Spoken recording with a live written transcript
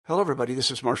Hello, everybody. This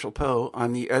is Marshall Poe.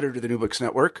 I'm the editor of the New Books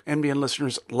Network. NBN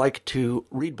listeners like to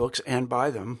read books and buy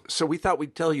them. So we thought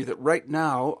we'd tell you that right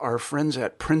now, our friends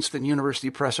at Princeton University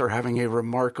Press are having a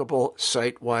remarkable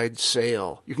site-wide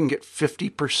sale. You can get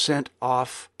 50%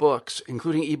 off books,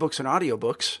 including ebooks and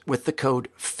audiobooks, with the code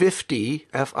 50,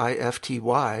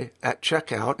 F-I-F-T-Y, at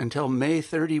checkout until May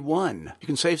 31. You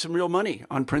can save some real money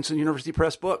on Princeton University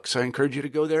Press books. I encourage you to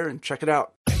go there and check it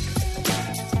out.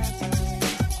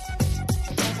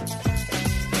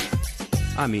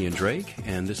 I'm Ian Drake,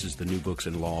 and this is the New Books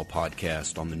in Law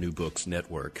podcast on the New Books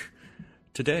Network.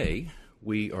 Today,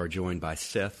 we are joined by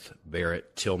Seth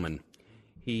Barrett Tillman.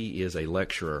 He is a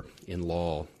lecturer in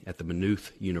law at the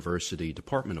Maynooth University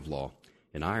Department of Law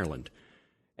in Ireland.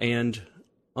 And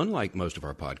unlike most of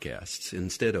our podcasts,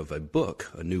 instead of a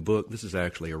new book, this is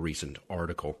actually a recent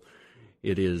article.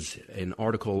 It is an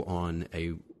article on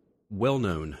a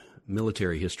well-known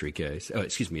military history case, a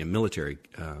military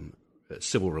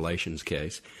civil relations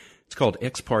case. It's called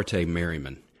Ex parte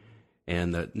Merryman,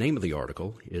 and the name of the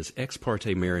article is Ex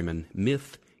parte Merryman,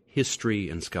 Myth, History,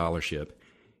 and Scholarship.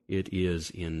 It is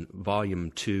in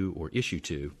Volume 2, or Issue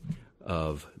 2,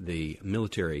 of the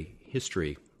Military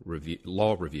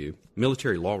Law Review,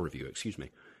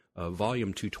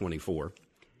 Volume 224.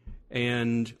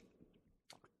 And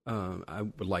I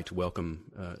would like to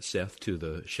welcome Seth to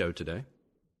the show today.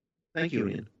 Thank you,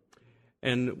 Ian.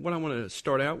 And what I want to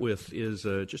start out with is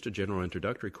just a general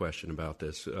introductory question about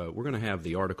this. We're going to have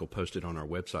the article posted on our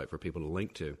website for people to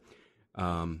link to.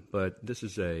 But this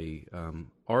is a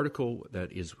article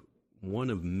that is one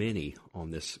of many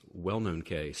on this well-known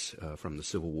case from the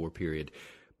Civil War period.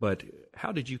 But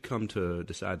how did you come to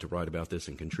decide to write about this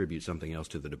and contribute something else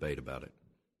to the debate about it?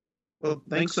 Well,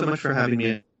 thanks so much for having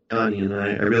me on, Ian.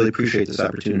 I really appreciate this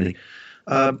opportunity.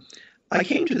 I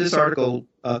came to this article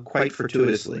quite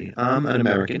fortuitously. I'm an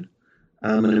American.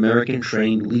 I'm an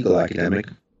American-trained legal academic.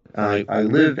 I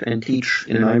live and teach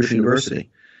in an Irish university.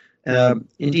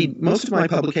 Indeed, most of my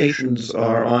publications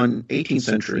are on 18th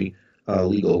century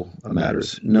legal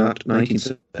matters, not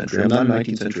 19th century. I'm not a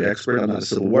 19th century expert. I'm not a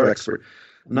Civil War expert.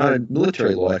 I'm not a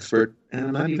military law expert, and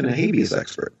I'm not even a habeas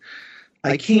expert.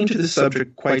 I came to this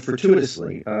subject quite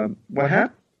fortuitously. What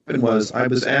happened was I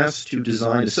was asked to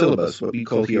design a syllabus, what we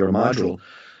call here a module,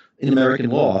 in American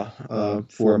law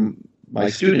for my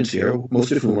students here,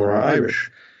 most of whom are Irish.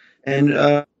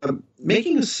 And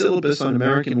making a syllabus on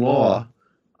American law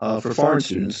for foreign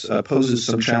students poses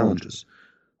some challenges.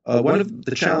 One of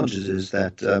the challenges is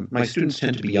that my students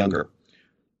tend to be younger.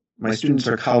 My students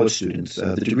are college students.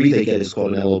 The degree they get is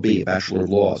called an LLB, a Bachelor of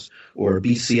Laws, or a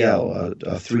BCL,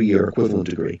 a three-year equivalent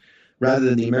degree, rather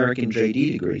than the American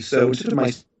JD degree. So instead of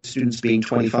my students being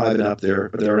 25 and up, they're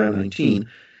around 19.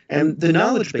 And the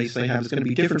knowledge base they have is going to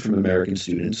be different from American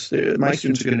students. My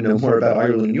students are going to know more about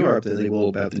Ireland and Europe than they will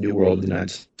about the New World in the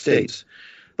United States.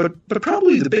 But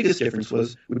probably the biggest difference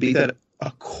would be that a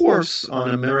course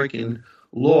on American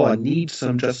law needs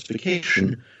some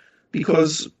justification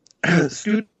because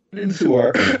students who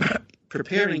are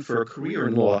preparing for a career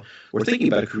in law or thinking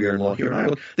about a career in law here in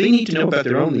Ireland, they need to know about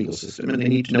their own legal system and they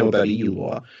need to know about EU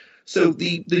law. So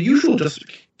the usual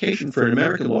justification for an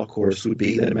American law course would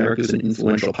be that America is an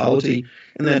influential polity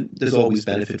and that there's always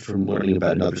benefit from learning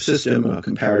about another system,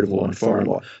 comparative law and foreign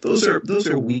law. Those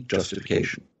are weak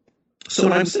justification. So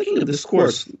when I was thinking of this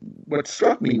course, what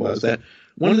struck me was that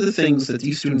one of the things that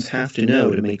these students have to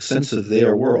know to make sense of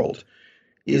their world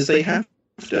is they have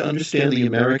to understand the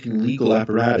American legal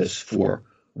apparatus for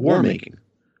war making,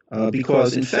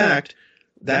 because in fact,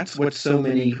 that's what so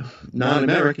many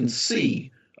non-Americans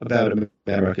see about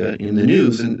America in the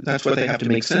news, and that's what they have to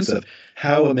make sense of,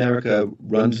 how America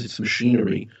runs its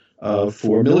machinery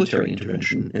for military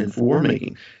intervention and for war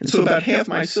making. And so about half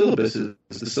my syllabus is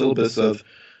the syllabus of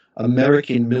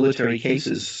American military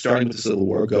cases, starting with the Civil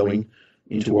War, going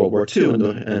into World War II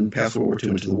and past World War II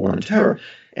into the War on Terror.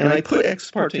 And I put Ex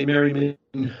parte Merryman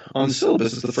on the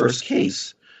syllabus as the first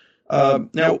case.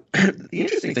 Now, the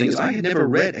interesting thing is I had never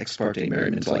read Ex parte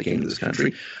Merryman until I came to this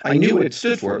country. I knew what it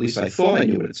stood for, at least I thought I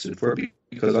knew what it stood for,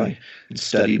 because I had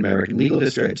studied American legal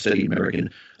history, I had studied American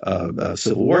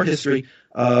Civil War history,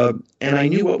 and I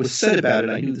knew what was said about it.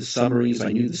 I knew the summaries,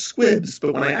 I knew the squibs,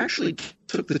 but when I actually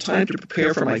took the time to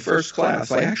prepare for my first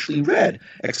class, I actually read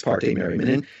Ex parte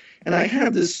Merryman, and I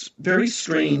had this very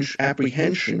strange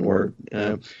apprehension or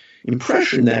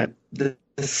impression that the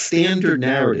standard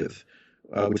narrative,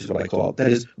 which is what I call it,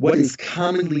 that is, what is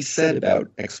commonly said about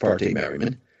Ex parte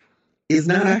Merryman, is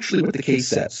not actually what the case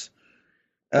says.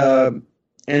 And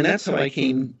that's how I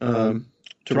came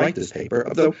to write this paper,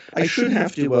 although I should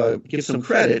have to give some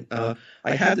credit. I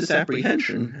had this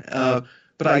apprehension,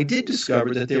 but But I did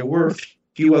discover that there were a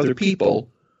few other people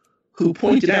who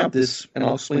pointed out this, and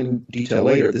I'll explain in detail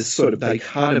later, this sort of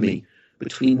dichotomy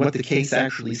between what the case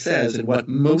actually says and what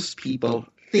most people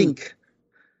think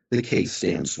the case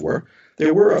stands for.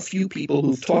 There were a few people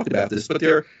who've talked about this, but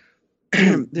they're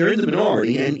they're in the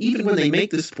minority, and even when they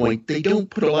make this point, they don't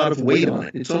put a lot of weight on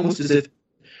it. It's almost as if,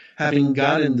 having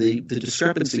gotten the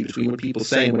discrepancy between what people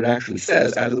say and what it actually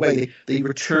says out of the way, they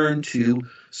return to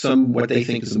some what they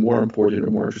think is a more important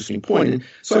or more interesting point. And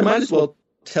so I might as well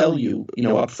tell you,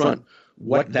 up front,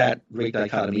 what that great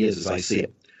dichotomy is as I see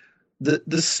it.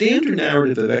 The standard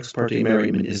narrative of ex parte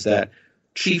merriment is that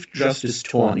Chief Justice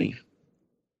Taney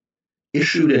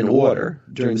issued an order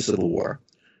during the Civil War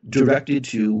directed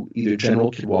to either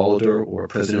General Cadwalader or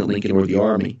President Lincoln or the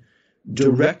Army,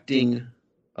 directing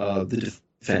the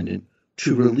defendant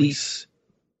to release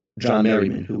John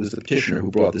Merryman, who was the petitioner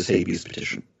who brought this habeas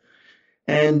petition.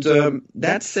 And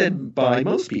that's said by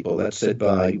most people. That's said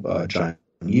by John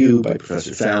Yoo, by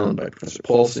Professor Fallon, by Professor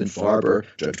Paulson, Farber,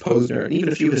 Judge Posner, and even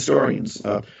a few historians.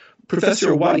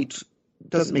 Professor White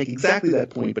doesn't make exactly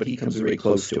that point, but he comes very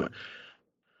close to it.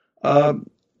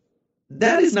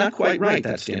 That is not quite right,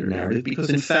 that standard narrative, because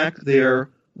in fact there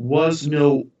was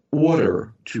no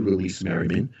order to release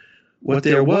Merryman. What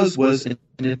there was an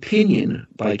opinion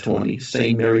by Taney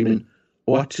saying Merryman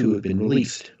ought to have been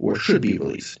released or should be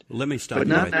released. Let me stop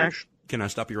you right there. Can I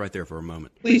stop you right there for a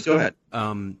moment? Please, go ahead.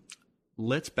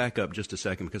 Let's back up just a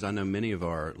second, because I know many of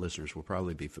our listeners will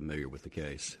probably be familiar with the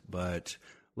case, but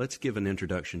let's give an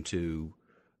introduction to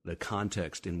the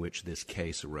context in which this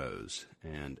case arose,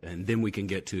 and then we can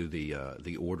get to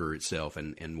the order itself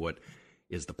and what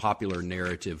is the popular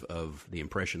narrative of the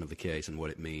impression of the case and what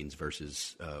it means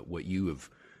versus what you have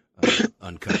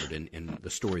uncovered in the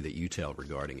story that you tell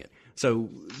regarding it. So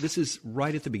this is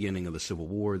right at the beginning of the Civil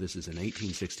War. This is in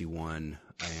 1861,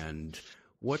 and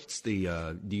what's the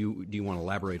do you want to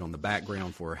elaborate on the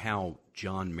background for how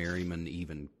John Merryman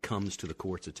even comes to the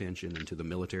court's attention and to the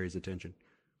military's attention?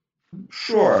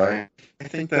 Sure, I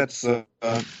think that's the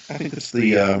right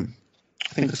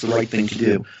thing to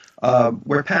do.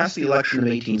 We're past the election of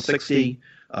 1860.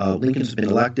 Lincoln's been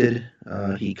elected.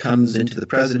 He comes into the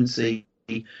presidency.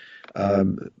 A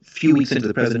few weeks into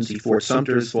the presidency, Fort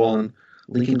Sumter has fallen.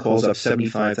 Lincoln calls up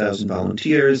 75,000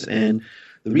 volunteers, and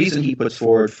the reason he puts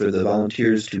forward for the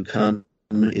volunteers to come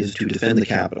is to defend the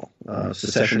Capitol.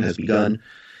 Secession has begun,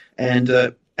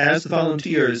 and as the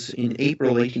volunteers in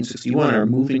April 1861 are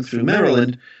moving through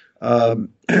Maryland,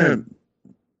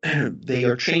 they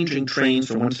are changing trains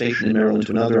from one station in Maryland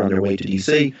to another on their way to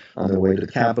D.C., on their way to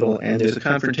the Capitol, and there's a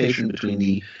confrontation between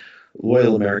the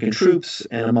loyal American troops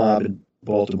and a mob in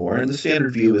Baltimore. And the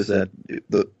standard view is that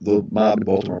the mob in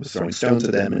Baltimore was throwing stones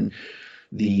at them, and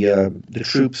the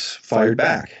troops fired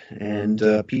back, and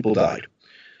people died.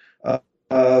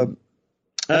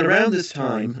 And around this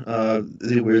time,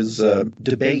 there was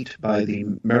debate by the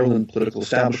Maryland political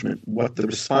establishment what the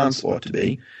response ought to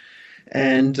be.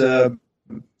 And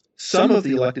some of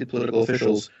the elected political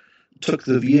officials took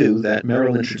the view that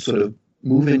Maryland should sort of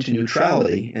move into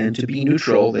neutrality. And to be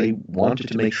neutral, they wanted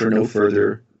to make sure no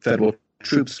further federal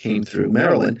troops came through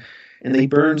Maryland. And they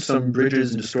burned some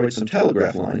bridges and destroyed some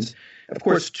telegraph lines. Of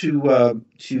course, to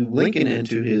Lincoln and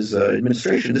to his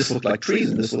administration, this looked like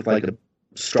treason. This looked like a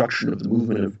obstruction of the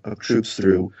movement of troops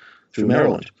through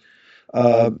Maryland.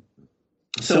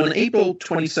 So on April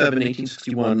 27,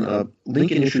 1861,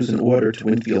 Lincoln issues an order to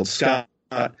Winfield Scott,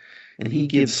 and he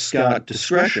gives Scott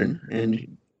discretion,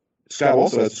 and Scott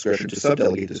also has discretion to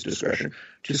subdelegate this discretion,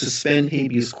 to suspend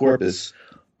habeas corpus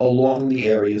along the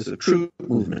areas of troop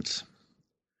movements.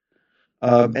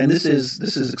 And this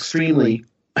is extremely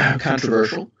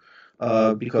controversial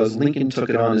because Lincoln took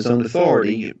it on his own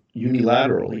authority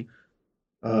unilaterally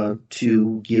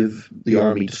to give the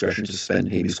Army discretion to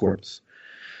suspend habeas corpus.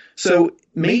 So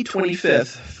May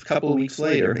 25th, a couple of weeks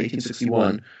later,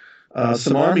 1861,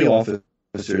 some Army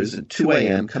officers at 2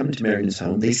 a.m. come into Merryman's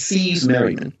home. They seize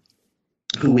Merryman,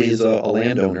 who is a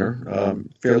landowner,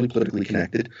 fairly politically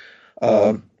connected,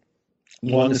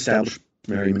 long-established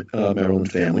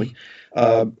Maryland family,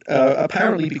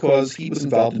 apparently because he was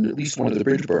involved in at least one of the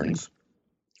bridge burnings.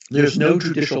 There's no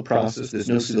judicial process. There's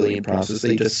no civilian process.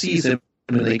 They just seize him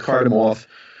and they cart him off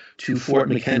to Fort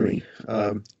McHenry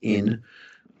in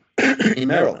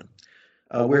Maryland,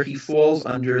 where he falls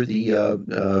under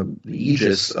the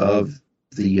aegis of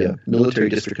the military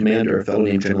district commander, a fellow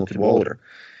named General Cadwalader.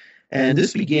 And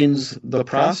this begins the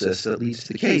process that leads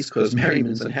to the case because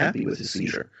Merryman's unhappy with his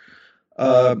seizure.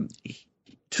 One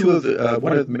of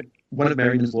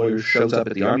Merryman's lawyers shows up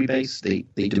at the Army base. They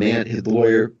demand, the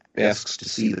lawyer asks to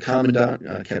see the commandant,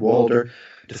 Cadwalader,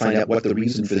 to find out what the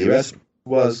reason for the arrest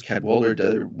was.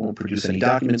 Cadwalder won't produce any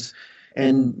documents.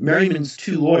 And Merriman's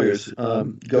two lawyers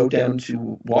go down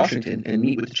to Washington and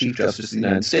meet with the Chief Justice of the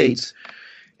United States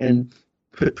and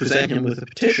present him with a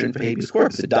petition for habeas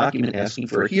corpus, a document asking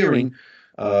for a hearing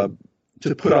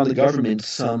to put on the government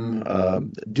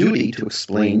some duty to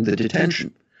explain the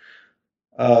detention.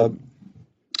 The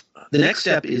next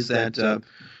step is that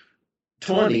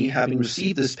Tawney, having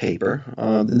received this paper,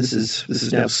 and this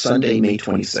is now Sunday, May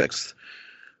 26th,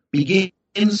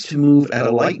 begins to move at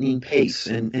a lightning pace,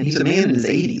 and he's a man in his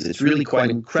 80s. It's really quite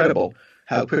incredible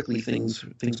how quickly things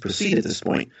proceed at this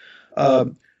point.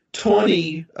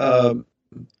 Tawney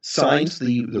signs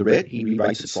the writ. He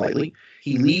rewrites it slightly.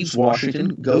 He leaves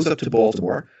Washington, goes up to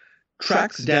Baltimore,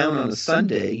 tracks down on a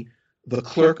Sunday the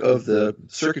clerk of the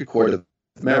Circuit Court of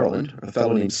Maryland, a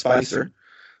fellow named Spicer.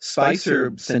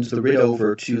 Spicer sends the writ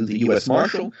over to the U.S.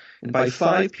 Marshal, and by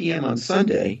 5 p.m. on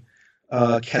Sunday,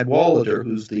 Cadwalader,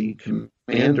 who's the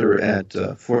commander at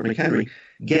Fort McHenry,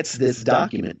 gets this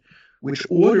document, which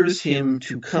orders him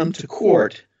to come to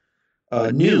court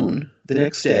noon the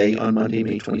next day on Monday,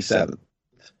 May 27th.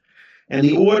 And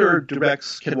the order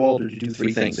directs Cadwalader to do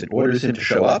three things. It orders him to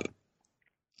show up,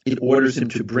 it orders him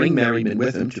to bring Merriman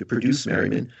with him, to produce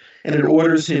Merriman, and it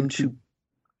orders him to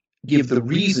give the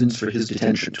reasons for his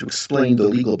detention, to explain the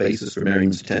legal basis for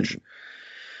Merriman's detention.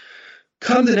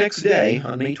 Come the next day,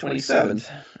 on May 27th,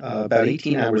 about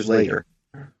 18 hours later,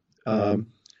 Cadwalader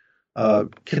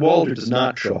does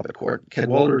not show up at court.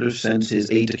 Cadwalader sends his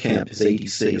aide-de-camp, his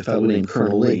ADC, a fellow named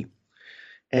Colonel Lee.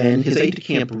 And his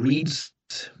aide-de-camp reads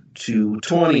to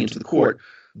Tawney and to the court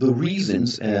the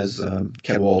reasons, as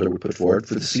Cadwalader would put forward,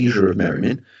 for the seizure of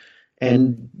Merriman,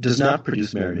 and does not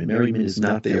produce Merriman. Merriman is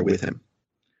not there with him.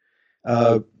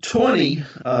 Tawney,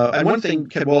 and one thing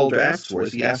Cadwalader asks for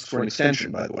is he asks for an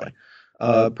extension, by the way.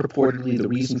 Purportedly, the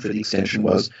reason for the extension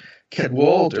was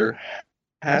Cadwalader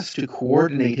has to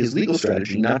coordinate his legal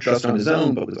strategy, not just on his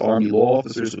own, but with Army law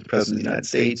officers, with the President of the United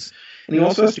States. And he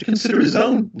also has to consider his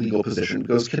own legal position,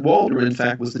 because Cadwalader, in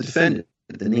fact, was the defendant,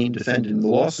 the named defendant in the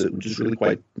lawsuit, which is really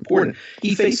quite important.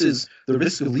 He faces the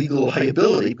risk of legal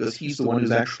liability because he's the one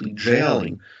who's actually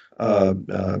jailing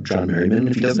John Merriman. And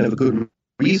if he doesn't have a good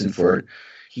reason for it,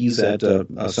 he's at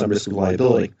some risk of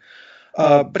liability.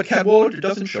 But Cadwalader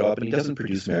doesn't show up, and he doesn't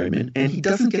produce Merriman, and he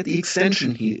doesn't get the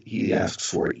extension he asks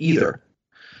for either.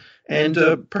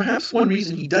 And perhaps one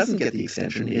reason he doesn't get the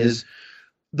extension is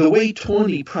the way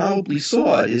Tawney probably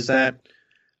saw it is that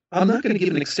I'm not going to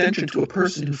give an extension to a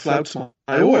person who flouts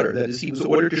my order. That is, he was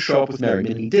ordered to show up with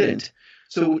Merriman, and he didn't.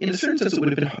 So in a certain sense, it would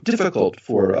have been difficult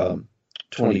for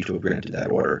Tawney to have granted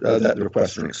that order, that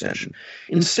request for an extension.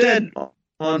 Instead,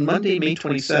 on Monday, May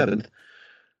 27th,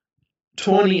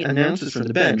 Tawney announces from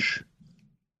the bench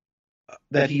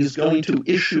that he is going to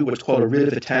issue what's called a writ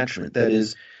of attachment. That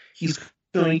is, he's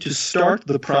going to start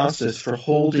the process for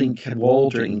holding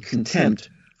Cadwalader in contempt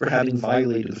for having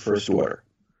violated the first order.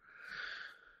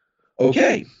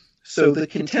 Okay, so the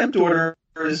contempt order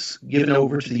is given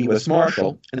over to the U.S.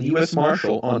 Marshal, and the U.S.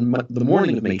 Marshal on the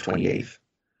morning of May 28th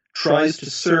tries to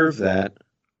serve that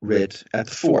writ at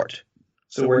the fort.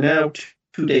 So we're now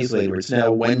 2 days later. It's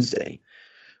now Wednesday.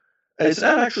 It's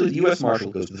not actually the U.S. Marshal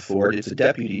who goes to the fort. It's a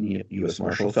deputy U.S.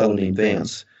 Marshal, a fellow named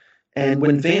Vance. And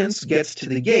when Vance gets to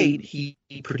the gate, he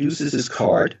produces his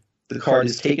card. The card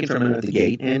is taken from him at the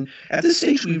gate. And at this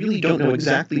stage, we really don't know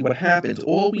exactly what happens.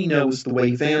 All we know is the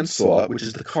way Vance saw it, which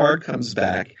is the card comes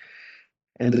back,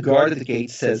 and the guard at the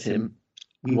gate says to him,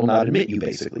 "We will not admit you,"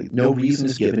 basically. No reason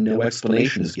is given, no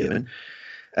explanation is given.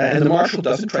 And the marshal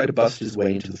doesn't try to bust his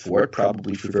way into the fort,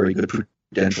 probably for very good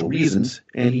prudential reasons,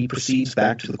 and he proceeds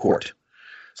back to the court.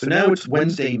 So now it's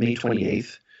Wednesday, May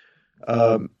 28th,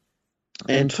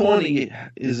 and Tawney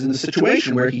is in a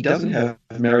situation where he doesn't have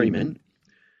Merriman,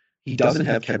 he doesn't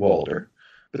have Cadwalader,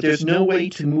 but there's no way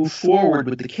to move forward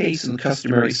with the case in the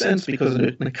customary sense, because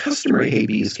in a customary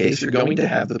habeas case, you're going to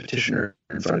have the petitioner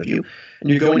in front of you, and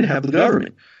you're going to have the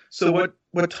government. So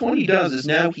what Tawney does is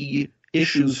now he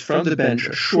issues from the bench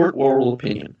a short oral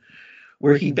opinion,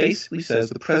 where he basically says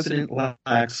the president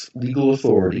lacks legal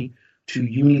authority to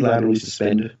unilaterally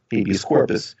suspend habeas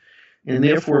corpus, and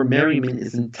therefore Merriman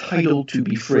is entitled to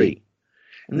be free.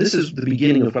 And this is the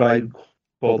beginning of what I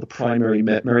call the primary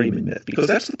Merriman myth, because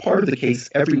that's the part of the case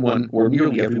everyone, or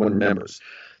nearly everyone, remembers.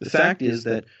 The fact is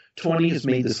that Tawney has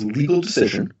made this legal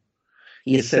decision.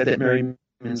 He has said that Merriman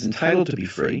is entitled to be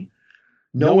free.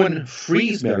 No one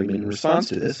frees Merriman in response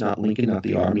to this, not Lincoln, not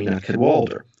the Army, not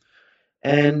Cadwalader.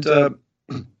 And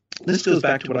this goes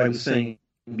back to what I was saying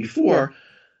before,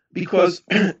 because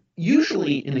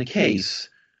usually in a case,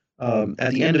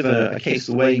 at the end of a case,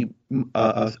 the way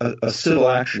a civil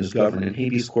action is governed, and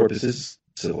habeas corpus is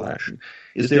civil action,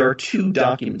 is there are two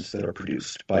documents that are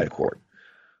produced by a court.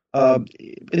 In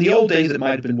the old days, it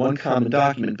might have been one common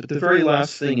document, but the very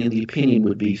last thing in the opinion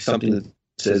would be something that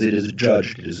says it is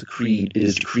judged, it is decreed, it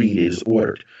is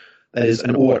ordered. That is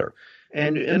an order.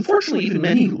 And unfortunately, even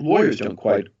many lawyers don't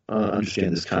quite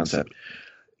understand this concept.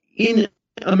 In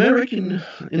the American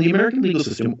legal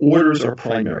system, orders are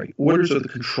primary. Orders are the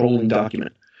controlling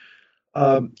document.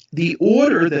 The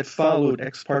order that followed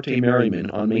Ex parte Merryman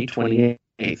on May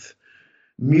 28th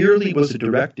merely was a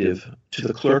directive to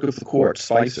the clerk of the court,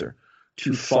 Spicer,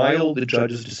 to file the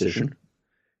judge's decision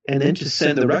and then to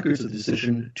send the records of the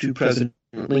decision to President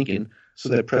Lincoln so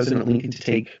that President Lincoln to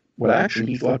take what action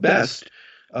he thought best,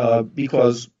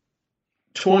 because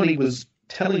Tawney was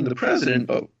telling the president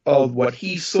of what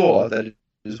he saw, that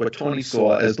is what Tawney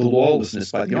saw as the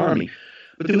lawlessness by the Army.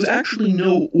 But there was actually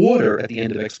no order at the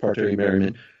end of Ex parte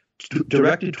Merryman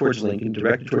directed towards Lincoln,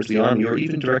 directed towards the Army, or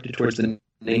even directed towards the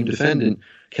named defendant,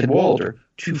 Cadwalader,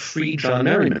 to free John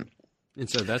Merryman. And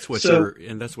so that's what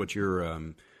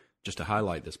you're just to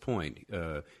highlight this point.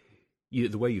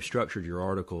 The way you structured your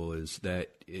article is that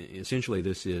essentially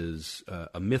this is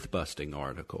a myth-busting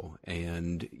article,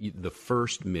 and the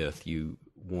first myth you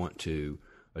want to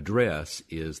address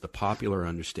is the popular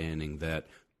understanding that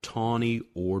Tawney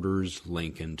orders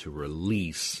Lincoln to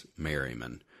release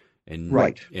Merryman. And,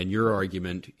 right. And your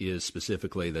argument is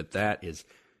specifically that is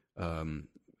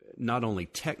not only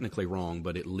technically wrong,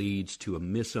 but it leads to a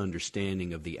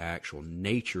misunderstanding of the actual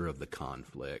nature of the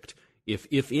conflict,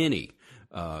 if any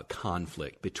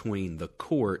conflict between the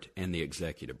court and the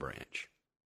executive branch.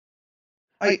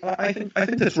 I think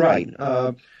that's right.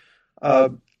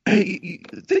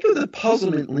 Think of the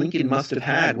puzzlement Lincoln must have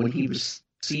had when he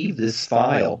received this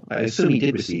file. I assume he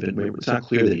did receive it. It's not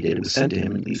clear that he did. It was sent to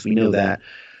him. At least we know that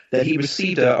he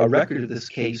received a record of this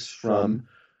case from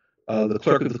the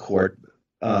clerk of the court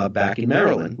back in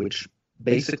Maryland, which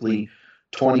basically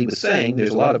Tawney was saying there's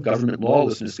a lot of government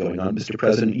lawlessness going on. Mr.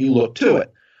 President, you look to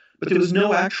it. But there was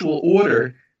no actual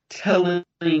order telling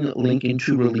Lincoln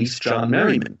to release John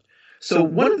Merryman. So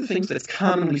one of the things that's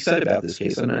commonly said about this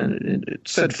case, and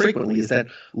it's said frequently, is that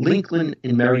Lincoln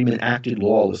and Merryman acted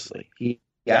lawlessly. He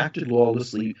acted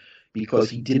lawlessly because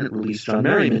he didn't release John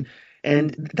Merryman.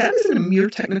 And that isn't a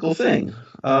mere technical thing.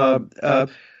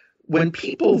 When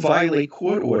people violate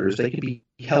court orders, they can be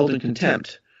held in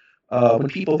contempt. When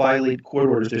people violate court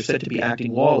orders, they're said to be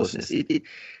acting lawlessness.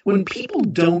 When people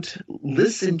don't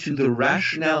listen to the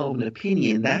rationale of an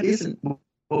opinion, that isn't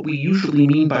what we usually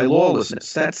mean by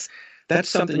lawlessness. That's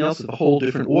something else of a whole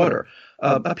different order.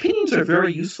 Opinions are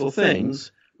very useful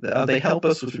things. They help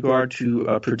us with regard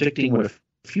to predicting what a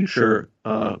future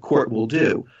court will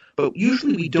do. But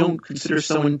usually we don't consider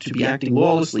someone to be acting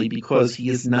lawlessly because he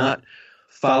is not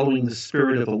following the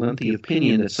spirit of a lengthy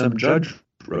opinion that some judge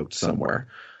wrote somewhere,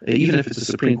 even if it's a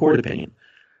Supreme Court opinion.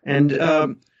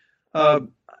 And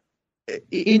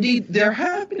indeed, there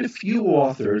have been a few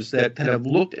authors that have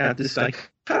looked at this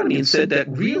dichotomy and said that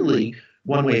really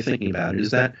one way of thinking about it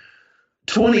is that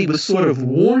Tawney was sort of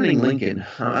warning Lincoln,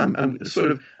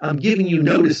 I'm giving you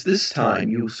notice this time.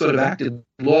 You sort of acted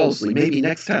lawlessly. Maybe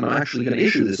next time I'm actually going to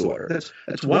issue this order.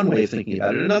 That's one way of thinking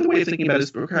about it. Another way of thinking about it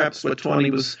is perhaps what Tawney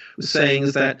was saying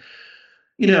is that,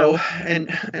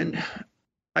 and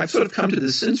I've sort of come to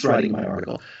this since writing my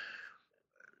article.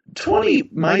 Tawney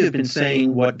might have been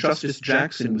saying what Justice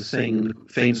Jackson was saying in the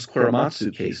famous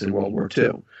Korematsu case in World War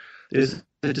II. There's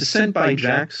a dissent by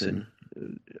Jackson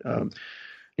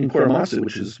in Korematsu,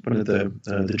 which is one of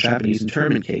the Japanese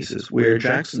internment cases, where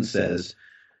Jackson says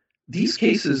these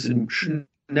cases should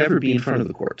never be in front of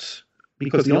the courts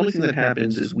because the only thing that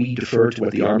happens is we defer to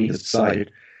what the Army has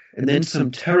decided, and then some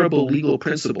terrible legal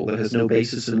principle that has no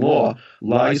basis in law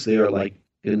lies there like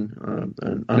an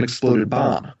unexploded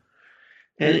bomb.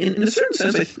 And in a certain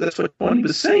sense, I think that's what Tawney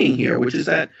was saying here, which is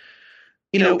that,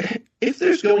 if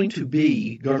there's going to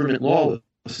be government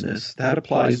lawlessness, that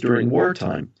applies during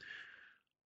wartime.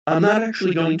 I'm not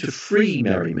actually going to free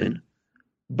Merryman,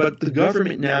 but the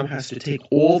government now has to take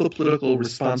all the political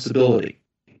responsibility.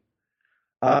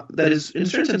 That is, in a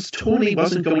certain sense, Tawney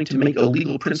wasn't going to make a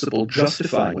legal principle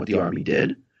justifying what the Army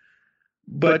did,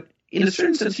 but in a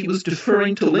certain sense, he was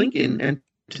deferring to Lincoln and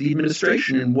to the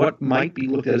administration in what might be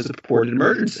looked at as a purported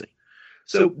emergency.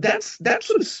 So that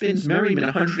sort of spins Merryman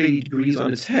 180 degrees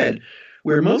on its head,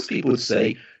 where most people would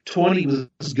say Tawney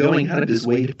was going out of his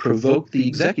way to provoke the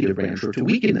executive branch or to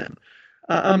weaken them.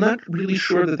 I'm not really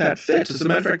sure that fits. As a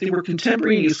matter of fact, there were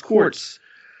contemporaneous courts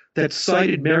that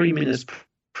cited Merryman as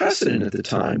precedent at the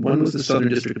time. One was the Southern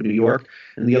District of New York,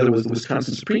 and the other was the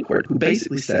Wisconsin Supreme Court, who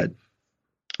basically said,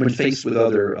 when faced with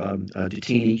other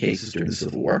detainee cases during the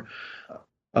Civil War,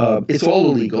 it's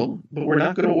all illegal, but we're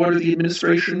not going to order the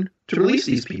administration to release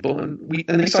these people, and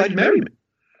they cited Merryman.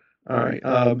 All right.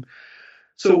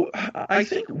 So I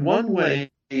think one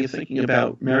way of thinking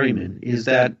about Merryman is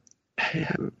that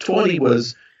Taney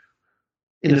was,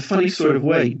 in a funny sort of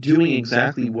way, doing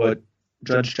exactly what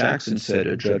Judge Jackson said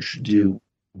a judge should do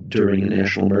during a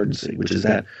national emergency, which is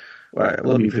that, let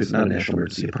me rephrase, not a national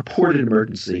emergency, a purported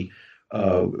emergency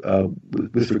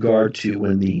with regard to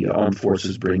when the armed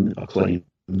forces bring a claim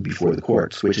before the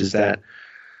courts, which is that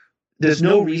there's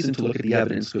no reason to look at the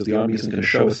evidence because the Army isn't going to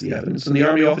show us the evidence, and the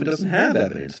Army often doesn't have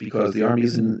evidence because the Army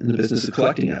is in the business of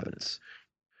collecting evidence.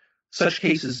 Such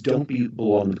cases don't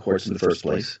belong in the courts in the first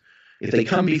place. If they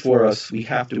come before us, we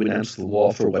have to announce the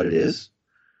law for what it is.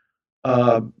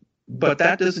 But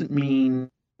that doesn't mean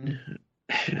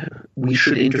we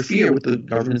should interfere with the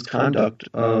government's conduct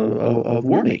of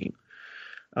war making.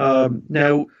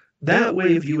 Now, that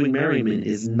way of viewing Merryman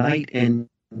is night and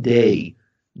day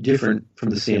different from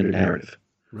the standard narrative.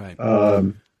 Right.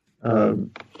 Well,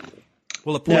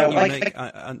 a point now, you make,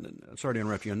 I'm sorry to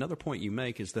interrupt you, another point you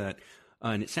make is that,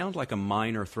 and it sounds like a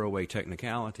minor throwaway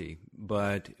technicality,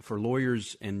 but for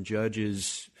lawyers and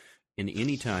judges in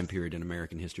any time period in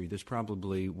American history, this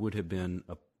probably would have been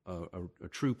a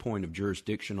true point of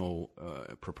jurisdictional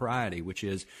propriety, which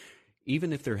is,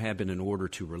 even if there had been an order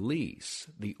to release,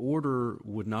 the order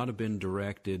would not have been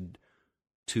directed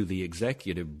to the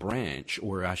executive branch,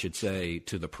 or I should say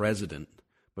to the president,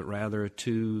 but rather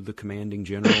to the commanding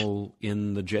general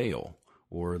in the jail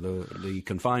or the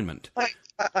confinement.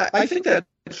 I think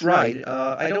that's right.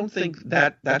 I don't think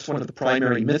that's one of the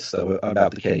primary myths, though,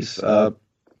 about the case.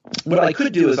 What I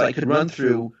could do is I could run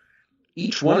through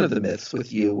each one of the myths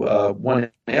with you,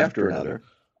 one after another.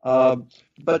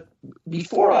 But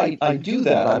before I do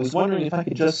that, I was wondering if I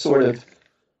could just sort of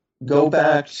go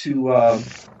back to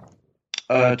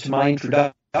my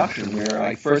introduction, where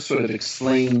I first sort of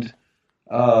explained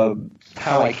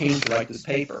how I came to write this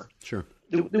paper. Sure.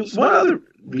 There was one other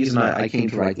reason I came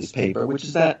to write this paper, which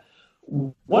is that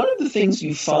one of the things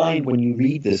you find when you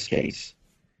read this case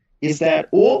is that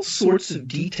all sorts of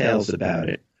details about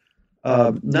it,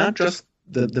 not just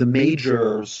the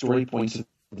major story points of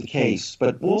the case,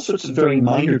 but all sorts of very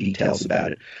minor details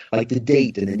about it, like the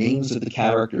date and the names of the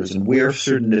characters and where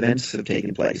certain events have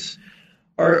taken place,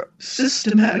 are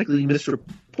systematically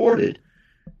misreported.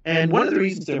 And one of the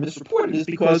reasons they're misreported is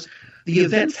because the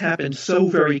events happened so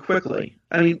very quickly.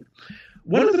 I mean,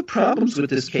 one of the problems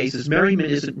with this case is Merryman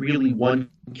isn't really one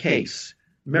case.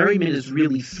 Merryman is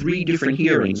really three different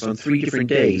hearings on 3 different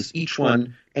days. Each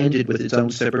one ended with its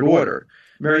own separate order.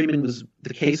 Merryman was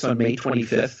the case on May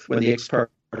 25th when the ex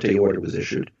parte order was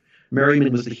issued.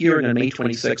 Merryman was the hearing on May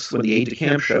 26th when the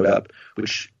aide-de-camp showed up,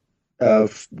 which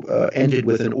ended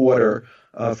with an order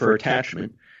for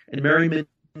attachment. And Merryman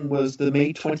was the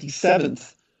May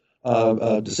 27th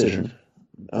decision.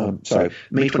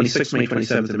 May 26th, May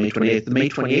 27th, and May 28th. The May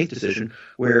 28th decision,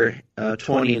 where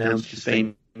Taney announced his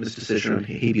famous decision on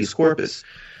habeas corpus.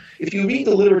 If you read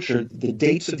the literature, the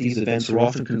dates of these events are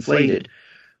often conflated,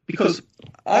 because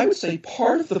I would say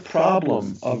part of the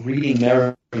problem of reading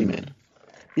Merryman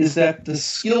is that the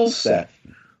skill set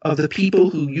of the people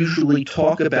who usually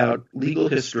talk about legal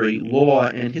history, law,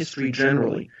 and history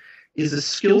generally is a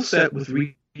skill set with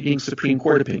reading Supreme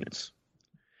Court opinions.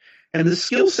 And the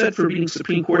skill set for reading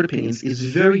Supreme Court opinions is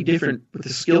very different with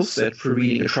the skill set for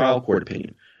reading a trial court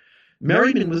opinion.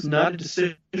 Merryman was not a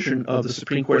decision of the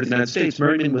Supreme Court of the United States.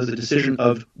 Merryman was a decision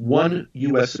of one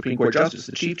U.S. Supreme Court justice,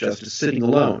 the Chief Justice, sitting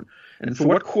alone. And for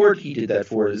what court he did that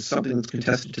for is something that's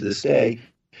contested to this day.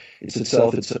 It's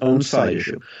itself its own side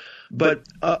issue. But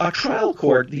a trial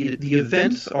court, the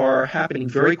events are happening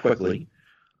very quickly.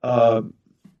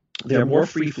 They're more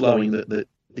free-flowing. The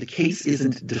case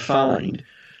isn't defined.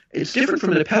 It's different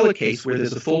from an appellate case where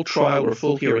there's a full trial or a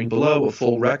full hearing below, a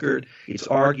full record. It's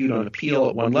argued on appeal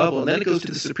at one level, and then it goes to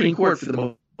the Supreme Court for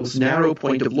the most narrow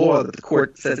point of law that the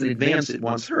court says in advance it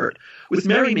wants heard. With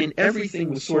Merryman, everything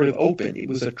was sort of open. It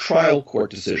was a trial court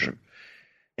decision.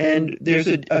 And there's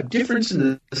a difference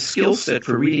in the skill set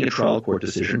for reading a trial court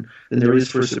decision than there is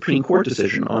for a Supreme Court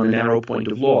decision on a narrow point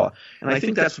of law. And I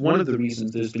think that's one of the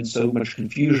reasons there's been so much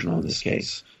confusion on this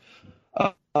case.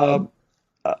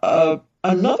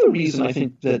 Another reason I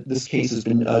think that this case has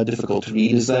been difficult to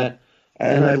read is that,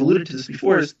 and I've alluded to this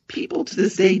before, is people to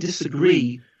this day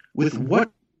disagree with what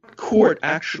court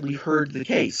actually heard the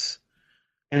case.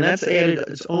 And that's added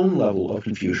its own level of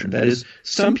confusion. That is,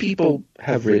 some people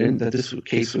have written that this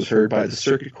case was heard by the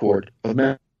Circuit Court of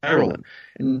Maryland.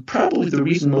 And probably the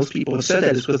reason most people have said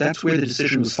that is because that's where the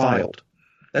decision was filed.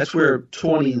 That's where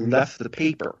Tawney left the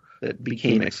paper that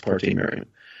became Ex parte Merriman.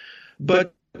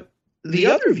 But the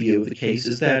other view of the case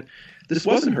is that this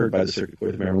wasn't heard by the Circuit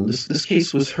Court of Maryland. This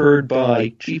case was heard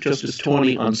by Chief Justice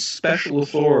Tawney on special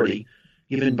authority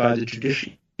given by the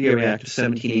Judiciary Act of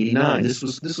 1789. This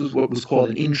was what was called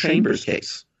an in-chambers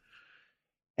case.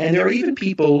 And there are even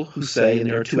people who say, and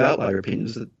there are two outlier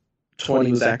opinions, that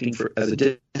Tawney was acting as a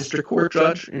district court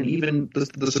judge, and even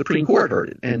the Supreme Court heard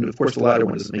it. And, of course, the latter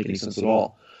one doesn't make any sense at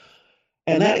all.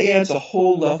 And that adds a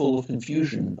whole level of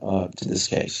confusion to this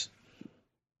case.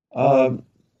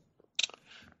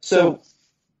 So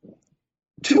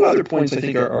two other points I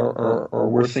think are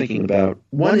worth thinking about.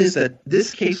 One is that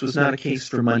this case was not a case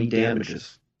for money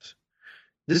damages.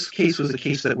 This case was a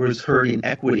case that was heard in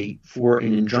equity for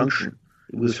an injunction.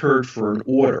 It was heard for an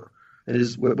order. That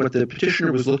is, what the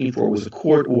petitioner was looking for was a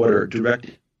court order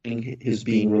directing his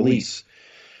being released.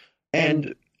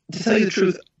 And to tell you the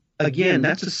truth, again,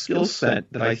 that's a skill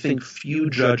set that I think few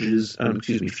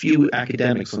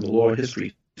academics on the law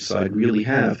history side really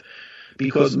have,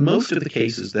 because most of the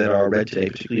cases that are read today,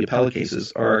 particularly appellate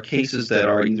cases, are cases that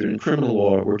are either in criminal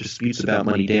law or disputes about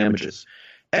money damages.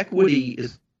 Equity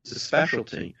is a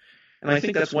specialty. And I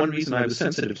think that's one reason I was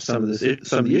sensitive to some of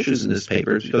the issues in this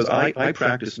paper, is because I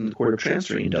practice in the Court of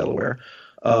Chancery in Delaware,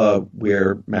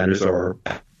 where matters are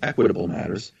equitable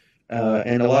matters.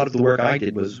 And a lot of the work I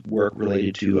did was work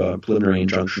related to preliminary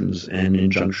injunctions and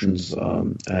injunctions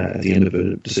at the end of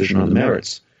a decision on the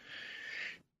merits.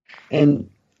 And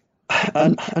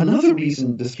another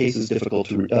reason this case is difficult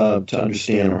to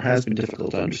understand, or has been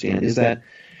difficult to understand, is that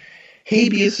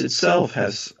habeas itself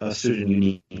has certain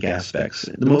unique aspects.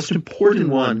 The most important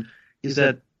one is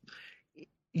that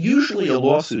usually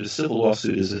a civil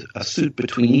lawsuit, is a suit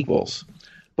between equals.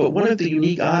 But one of the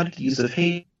unique oddities of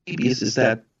habeas is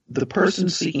that the person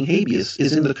seeking habeas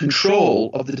is in the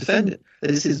control of the defendant. That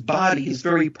is, his body, his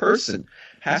very person,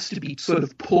 has to be sort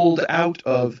of pulled out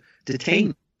of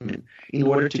detainment in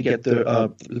order to get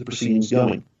the proceedings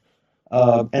going.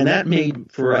 And that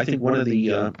made for, I think, one of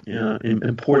the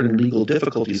important legal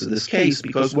difficulties of this case,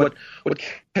 because what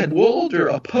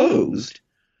Cadwalder opposed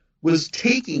was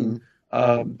taking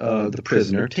the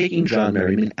prisoner, taking John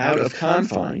Merriman, out of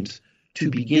confines to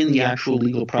begin the actual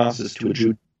legal process to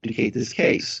adjudicate this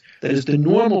case. That is, the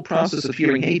normal process of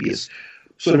hearing habeas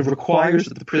sort of requires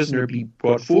that the prisoner be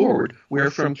brought forward,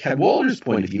 where from Cadwalder's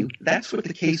point of view, that's what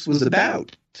the case was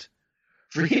about.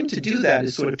 For him to do that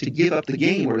is sort of to give up the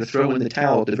game or to throw in the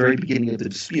towel at the very beginning of the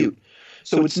dispute.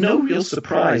 So it's no real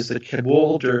surprise that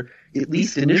Cadwalder, at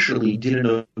least initially,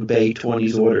 didn't obey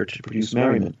Tawney's order to produce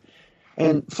Merriman.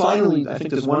 And finally, I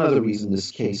think there's one other reason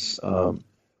this case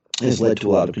has led to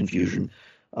a lot of confusion.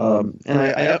 And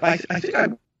I think I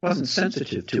wasn't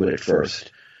sensitive to it at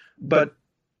first, but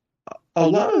a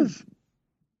lot of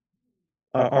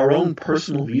our own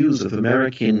personal views of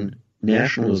American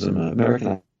nationalism,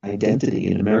 American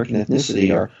identity and American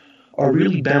ethnicity are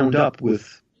really bound up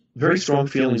with very strong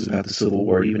feelings about the Civil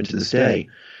War, even to this day.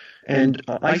 And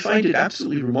I find it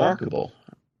absolutely remarkable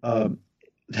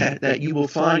that you will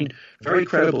find very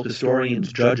credible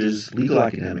historians, judges, legal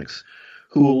academics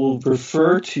who will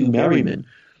refer to Merriman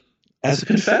as a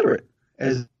Confederate,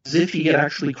 as if he had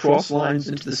actually crossed lines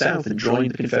into the South and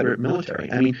joined the Confederate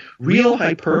military. I mean, real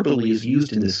hyperbole is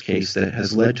used in this case that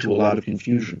has led to a lot of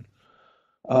confusion.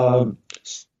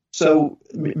 So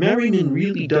Merriman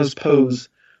really does pose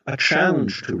a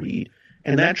challenge to read,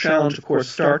 and that challenge, of course,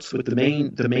 starts with the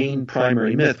main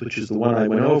primary myth, which is the one I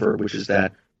went over, which is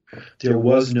that there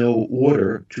was no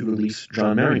order to release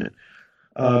John Merriman.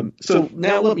 So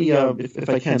now let me, if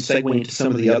I can, segue into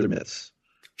some of the other myths.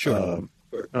 Sure.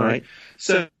 All right.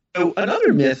 So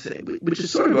another myth, which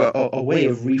is sort of a way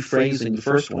of rephrasing the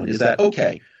first one, is that,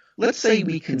 okay, let's say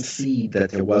we concede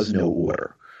that there was no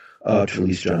order to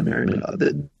release John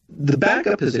Merriman. The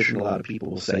backup position a lot of people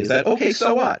will say is that, okay,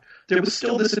 so what? There was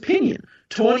still this opinion.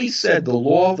 Tawney said the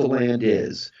law of the land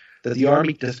is that the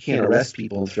Army just can't arrest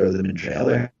people and throw them in jail.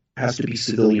 There has to be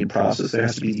civilian process. There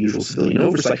has to be the usual civilian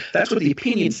oversight. That's what the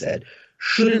opinion said.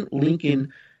 Shouldn't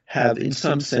Lincoln have, in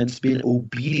some sense, been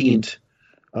obedient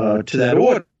to that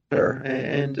order?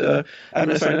 And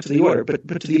I'm sorry, not to the order,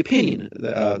 but to the opinion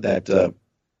that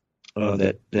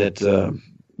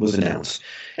was announced.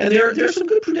 And there are some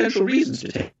good prudential reasons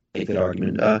to take that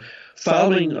argument.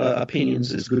 Following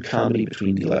opinions is good comedy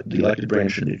between the elected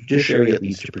branch and the judiciary. It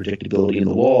leads to predictability in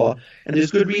the law, and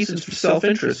there's good reasons for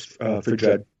self-interest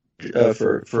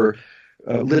for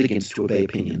litigants to obey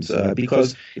opinions.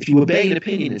 Because if you obey an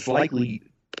opinion, it's likely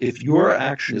if your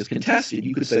action is contested,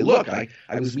 you could say, look, I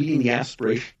was meeting the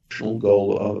aspirational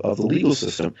goal of the legal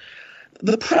system.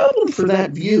 The problem for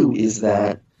that view is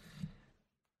that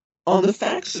on the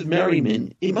facts of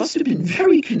Merryman, it must have been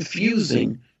very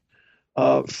confusing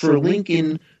for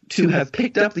Lincoln to have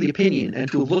picked up the opinion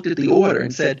and to have looked at the order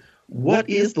and said, what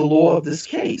is the law of this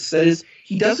case? That is,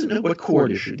 he doesn't know what court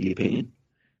issued the opinion.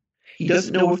 He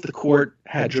doesn't know if the court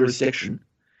had jurisdiction.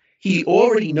 He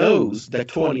already knows that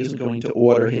Tawney isn't going to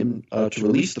order him to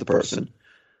release the person.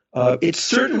 It's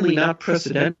certainly not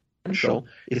precedential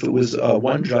if it was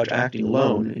one judge acting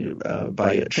alone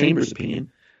by a Chambers opinion.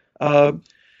 The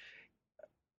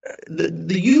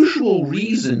usual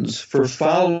reasons for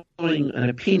following an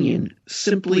opinion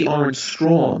simply aren't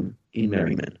strong in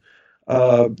Merryman.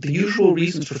 The usual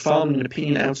reasons for following an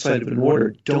opinion outside of an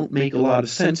order don't make a lot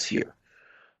of sense here.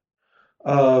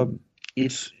 In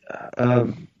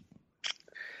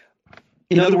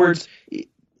other words,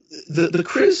 the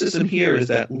criticism here is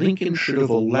that Lincoln should have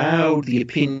allowed the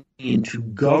opinion to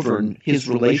govern his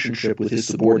relationship with his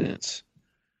subordinates.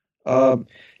 And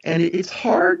it's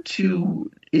hard to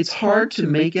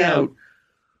make out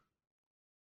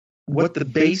what the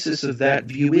basis of that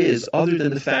view is, other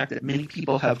than the fact that many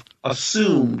people have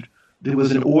assumed there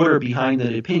was an order behind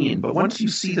that opinion. But once you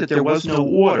see that there was no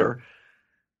order,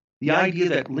 the idea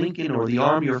that Lincoln or the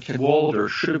Army or Cadwalader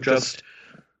should have just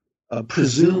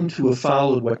presumed to have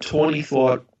followed what Tawney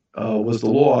thought was the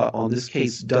law on this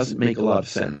case doesn't make a lot of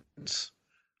sense.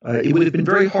 It would have been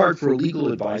very hard for a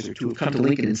legal advisor to have come to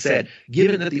Lincoln and said,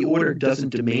 given that the order doesn't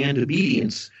demand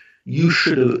obedience, you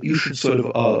should sort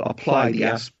of apply the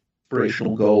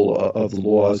aspirational goal of the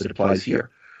law as it applies here.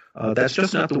 That's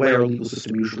just not the way our legal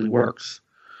system usually works.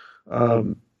 As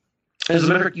a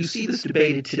matter of fact, you see this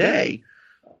debated today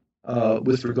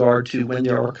with regard to when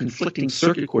there are conflicting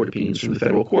circuit court opinions from the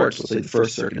federal courts, let's say the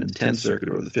First Circuit and the Tenth Circuit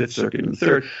or the Fifth Circuit and the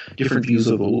Third, different views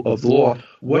of the law.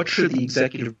 What should the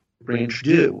executive branch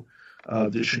do?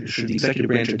 Should the executive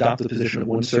branch adopt the position of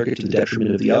one circuit to the detriment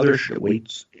of the other? Should it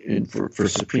wait for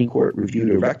Supreme Court review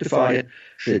to rectify it?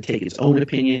 Should it take its own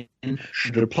opinion?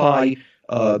 Should it apply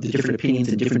the different opinions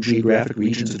in different geographic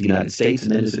regions of the United States?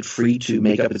 And then is it free to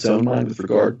make up its own mind with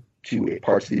regard to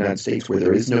parts of the United States where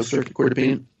there is no circuit court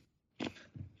opinion?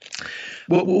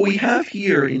 What we have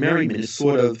here in Merryman is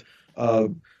sort of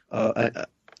an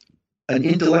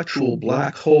intellectual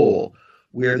black hole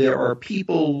where there are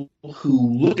people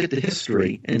who look at the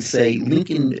history and say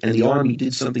Lincoln and the Army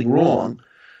did something wrong,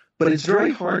 but it's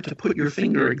very hard to put your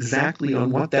finger exactly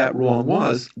on what that wrong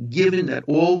was, given that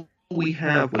all we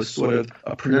have was sort of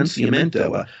a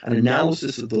pronunciamento, an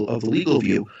analysis of the legal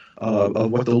view of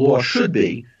what the law should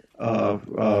be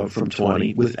from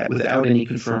Tawney without any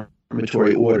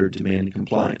confirmatory order demanding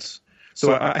compliance.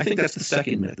 So I think that's the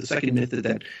second myth. The second myth is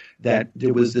that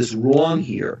there was this wrong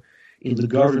here in the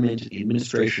government, the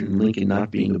administration, Lincoln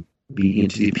not being obedient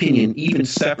to the opinion, even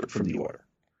separate from the order.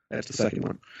 That's the second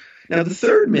one. Now, the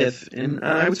third myth, and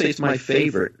I would say it's my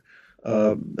favorite,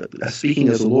 speaking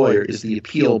as a lawyer, is the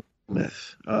appeal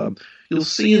myth. You'll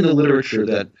see in the literature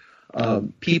that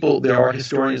there are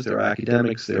historians, there are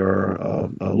academics, there are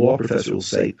law professors who will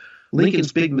say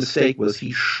Lincoln's big mistake was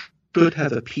he should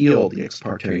have appealed the ex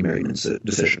parte Merryman's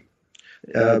decision.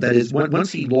 That is,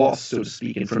 once he lost, so to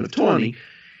speak, in front of Tawney,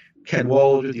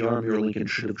 Cadwalader, the Army, or Lincoln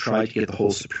should have tried to get the whole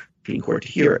Supreme Court to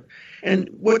hear it. And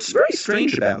what's very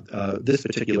strange about this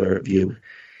particular view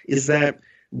is that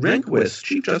Rehnquist,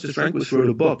 Chief Justice Rehnquist, wrote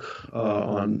a book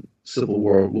on Civil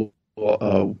War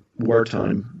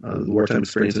wartime, the wartime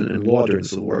experience and law during the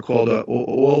Civil War, called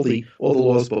all the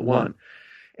Laws But One.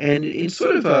 And in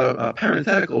sort of a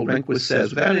parenthetical, Rehnquist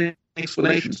says, without any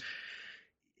explanations,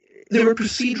 there were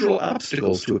procedural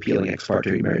obstacles to appealing ex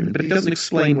parte Merryman, but he doesn't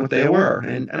explain what they were.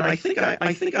 And I think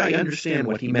I understand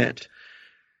what he meant.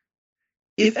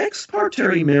 If ex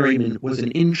parte Merryman was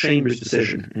an in-chambers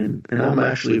decision, and I'm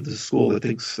actually of the school that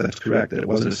thinks that's correct, that it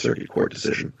wasn't a circuit court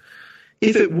decision,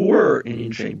 if it were an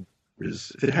in-chambers,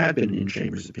 if it had been an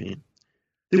in-chambers opinion,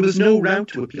 there was no route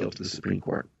to appeal to the Supreme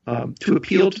Court. To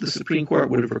appeal to the Supreme Court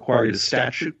would have required a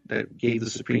statute that gave the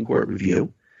Supreme Court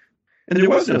review. And there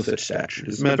was no such statute.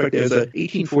 As a matter of fact, there's an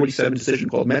 1847 decision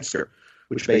called Metzger,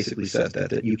 which basically says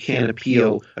that you can't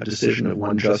appeal a decision of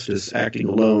one justice acting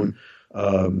alone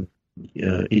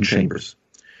in chambers.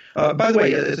 By the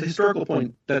way, as a historical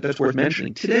point that's worth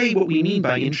mentioning, today what we mean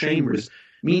by in chambers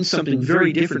means something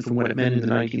very different from what it meant in the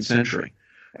 19th century.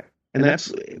 And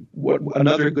that's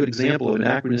another good example of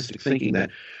anachronistic thinking, that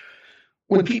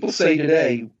when people say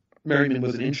today Merryman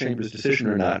was an in-chambers decision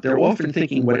or not, they're often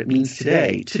thinking what it means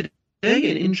today.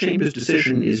 an in-chambers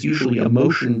decision is usually a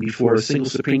motion before a single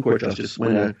Supreme Court justice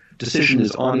when a decision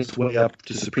is on its way up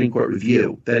to Supreme Court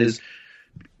review. That is,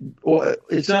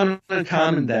 it's not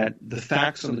uncommon that the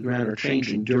facts on the ground are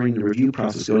changing during the review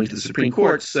process going to the Supreme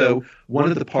Court, so one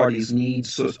of the parties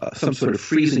needs some sort of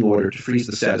freezing order to freeze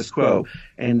the status quo,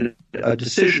 and a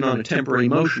decision on a temporary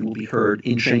motion will be heard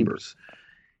in chambers.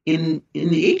 In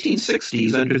the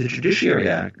 1860s, under the Judiciary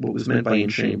Act, what was meant by in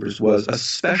chambers was a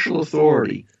special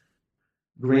authority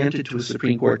granted to a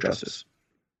Supreme Court justice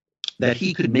that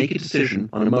he could make a decision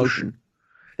on a motion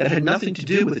that had nothing to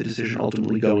do with the decision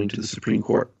ultimately going to the Supreme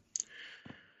Court.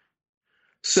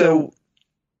 So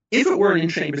if it were an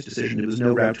in-chambers decision, there was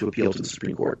no route to appeal to the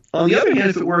Supreme Court. On the other hand,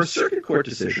 if it were a circuit court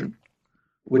decision,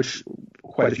 which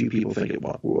quite a few people think it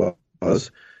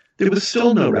was, there was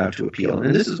still no route to appeal.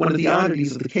 And this is one of the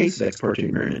oddities of the case of Ex parte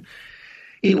Merryman.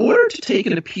 In order to take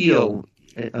an appeal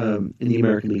in the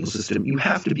American legal system, you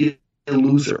have to be a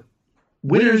loser.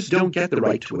 Winners don't get the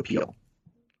right to appeal.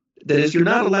 That is, you're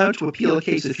not allowed to appeal a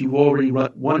case if you've already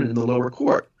won in the lower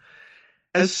court.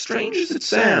 As strange as it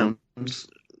sounds,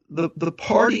 the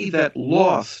party that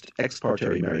lost Ex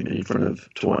parte Merryman in front of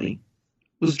Tawney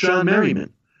was John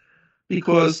Merryman,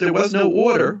 because there was no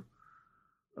order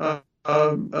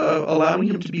allowing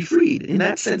him to be freed. In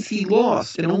that sense, he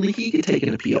lost, and only he could take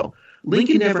an appeal.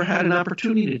 Lincoln never had an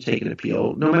opportunity to take an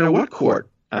appeal, no matter what court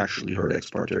actually heard Ex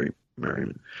parte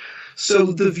Merryman. So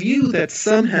the view that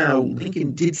somehow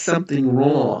Lincoln did something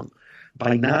wrong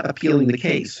by not appealing the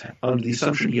case under the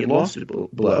assumption he had lost it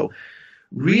below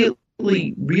really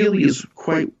is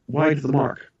quite wide of the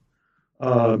mark.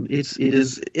 It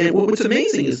is, and what's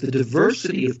amazing is the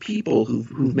diversity of people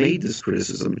who've made this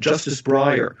criticism. Justice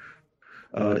Breyer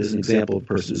is an example of a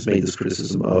person who's made this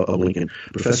criticism of Lincoln.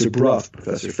 Professor Bruff,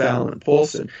 Professor Fallon,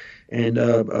 Paulson, and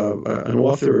an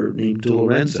author named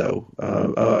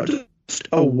DeLorenzo, just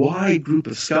a wide group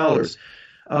of scholars.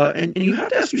 And you have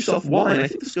to ask yourself why, and I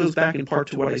think this goes back in part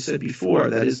to what I said before.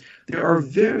 That is, there are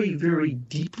very, very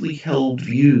deeply held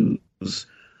views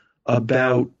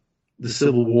about the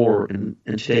Civil War and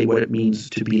today what it means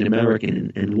to be an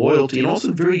American and loyalty, and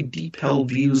also very deep held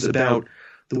views about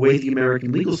the way the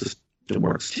American legal system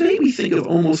works. Today we think of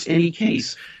almost any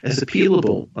case as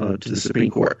appealable to the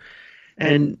Supreme Court.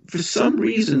 And for some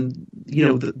reason,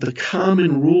 the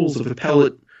common rules of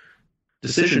appellate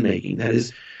decision-making, that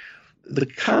is, the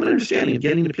common understanding of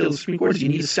getting an appeal to the Supreme Court is you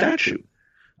need a statute.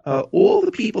 All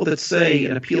the people that say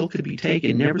an appeal could be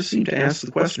taken never seem to ask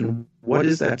the question, what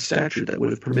is that statute that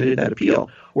would have permitted that appeal?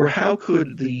 Or how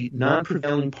could the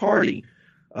non-prevailing party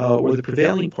or the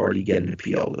prevailing party get an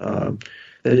appeal?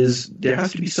 That is, there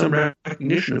has to be some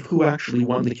recognition of who actually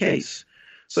won the case.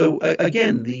 So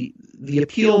again, the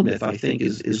appeal myth, I think,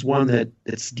 is one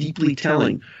that's deeply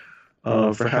telling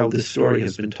for how this story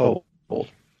has been told.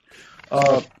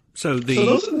 So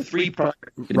those are the three primary.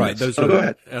 Right. Those are, go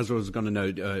ahead. As I was going to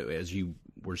note, as you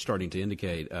were starting to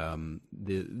indicate,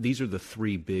 these are the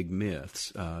three big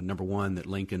myths. Number one, that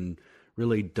Lincoln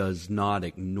really does not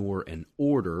ignore an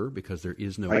order because there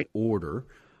is no order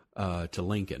to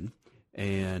Lincoln,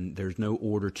 and there's no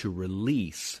order to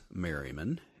release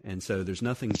Merryman. And so there's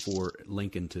nothing for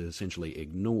Lincoln to essentially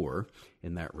ignore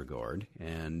in that regard.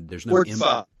 And there's no...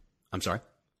 I'm sorry?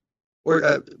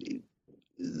 Or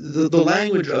the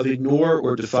language of ignore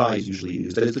or defy is usually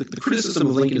used. That is, the criticism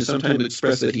of Lincoln is sometimes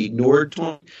expressed that he ignored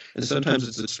Tawney, and sometimes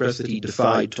it's expressed that he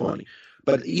defied Tawney.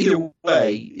 But either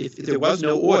way, if there was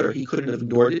no order, he couldn't have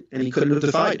ignored it, and he couldn't have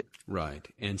defied it. Right.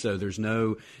 And so there's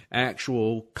no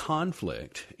actual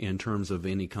conflict in terms of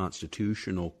any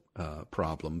constitutional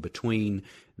problem between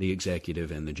the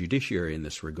executive and the judiciary in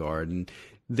this regard. And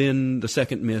then the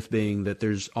second myth being that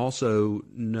there's also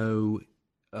no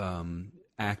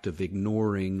act of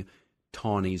ignoring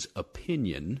Tawney's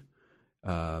opinion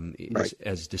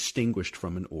as distinguished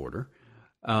from an order.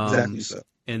 Exactly so.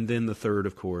 And then the third,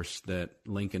 of course, that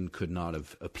Lincoln could not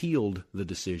have appealed the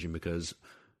decision because,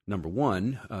 number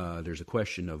one, there's a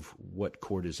question of what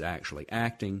court is actually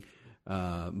acting,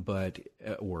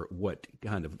 or what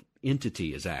kind of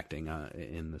entity is acting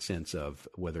in the sense of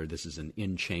whether this is an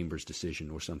in-chambers decision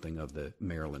or something of the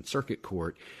Maryland Circuit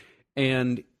Court.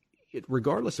 And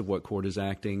regardless of what court is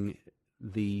acting,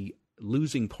 the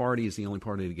losing party is the only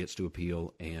party that gets to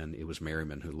appeal, and it was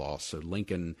Merryman who lost. So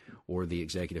Lincoln or the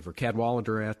executive or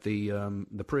Cadwallader at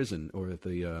the prison or at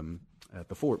the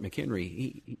Fort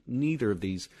McHenry, neither of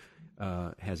these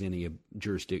has any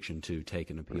jurisdiction to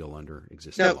take an appeal under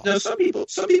existing law. Now, some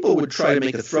people would try to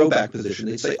make a throwback position.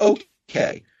 They'd say,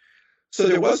 okay, So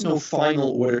there was no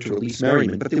final order to release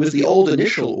Merryman, but there was the old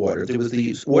initial order. There was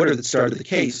the order that started the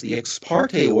case, the ex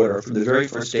parte order from the very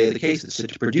first day of the case that said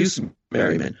to produce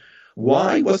Merryman.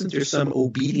 Why wasn't there some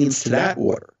obedience to that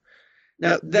order?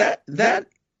 Now, that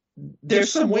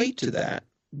there's some weight to that,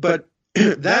 but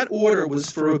that order was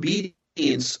for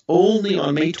obedience only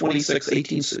on May 26,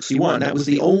 1861. That was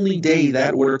the only day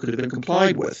that order could have been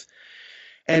complied with.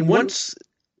 And once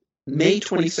May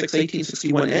 26,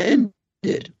 1861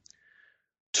 ended,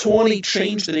 Tawney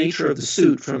changed the nature of the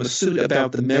suit from a suit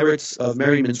about the merits of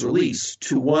Merryman's release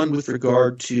to one with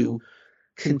regard to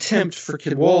contempt for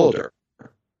Cadwallader.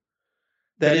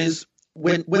 That is,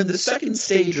 when the second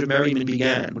stage of Merryman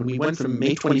began, when we went from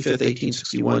May 25,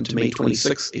 1861 to May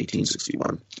 26,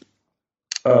 1861,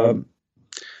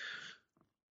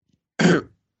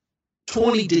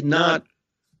 Tawney did not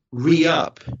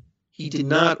re-up. He did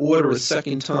not order a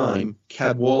second time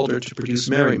Cadwallader to produce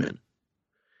Merryman.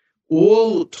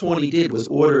 All Tawney did was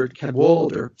order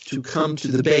Cadwallader to come to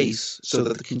the base, so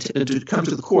that to come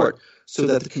to the court, so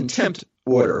that the contempt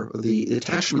order, or the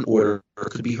attachment order,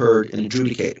 could be heard and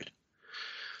adjudicated.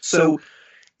 So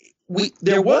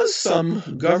there was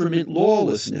some government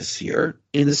lawlessness here,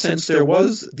 in the sense there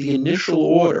was the initial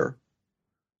order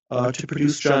to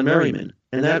produce John Merryman,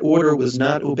 and that order was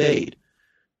not obeyed.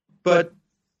 But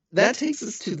that takes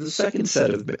us to the second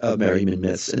set of Merryman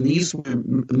myths, and these were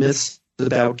myths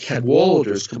about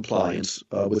Cadwallader's compliance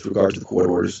with regard to the court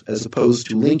orders, as opposed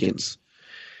to Lincoln's.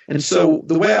 And so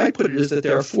the way I put it is that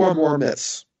there are four more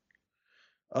myths.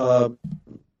 And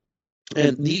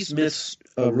these myths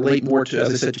relate more to,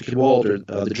 as I said, to Cadwallader,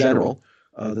 the general,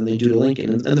 than they do to Lincoln.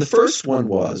 And the first one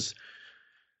was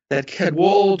that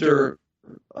Cadwallader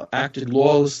acted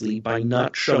lawlessly by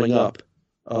not showing up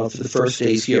for the first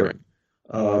day's hearing.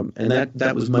 And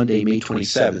that was Monday, May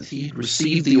 27th. He had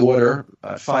received the order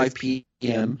at 5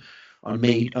 p.m. on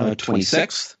May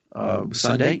 26th,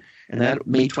 Sunday, and that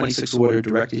May 26th order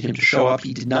directed him to show up.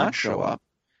 He did not show up.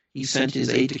 He sent his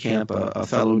aide-de-camp, a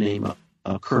fellow named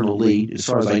Colonel Lee, as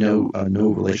far as I know, no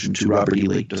relation to Robert E.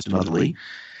 Lee, just another Lee.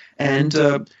 And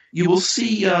you will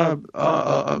see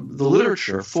the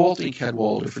literature faulting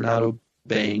Cadwallader for not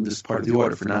obeying this part of the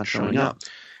order, for not showing up.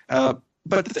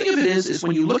 But the thing of it is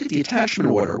when you look at the attachment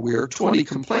order where Tawney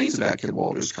complains about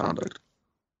Cadwallader's conduct,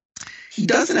 he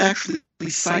doesn't actually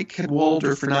cite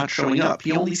Cadwallader for not showing up.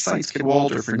 He only cites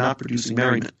Cadwallader for not producing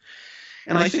Merryman.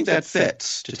 And I think that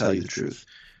fits, to tell you the truth.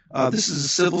 This is a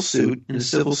civil suit. In a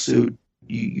civil suit,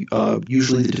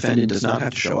 usually the defendant does not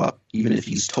have to show up, even if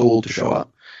he's told to show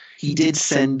up. He did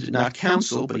send, not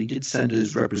counsel, but he did send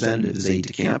his representative, his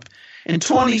aide-de-camp. And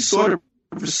Tawney sort of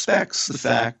respects the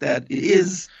fact that it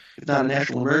is, if not a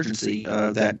national emergency,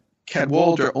 that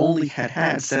Cadwallader only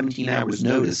had 17 hours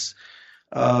notice.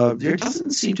 There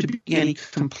doesn't seem to be any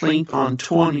complaint on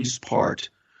Tawney's part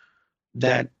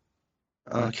that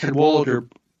Cadwallader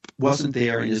wasn't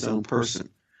there in his own person.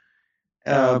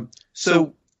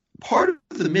 So part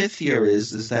of the myth here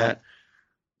is that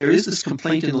there is this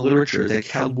complaint in the literature that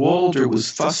Cadwallader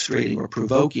was frustrating or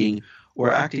provoking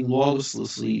or acting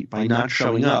lawlessly by not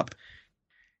showing up.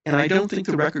 And I don't think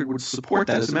the record would support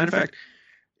that. As a matter of fact,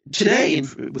 today,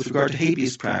 with regard to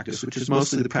habeas practice, which is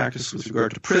mostly the practice with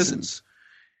regard to prisons,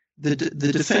 the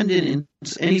defendant in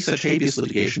any such habeas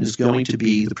litigation is going to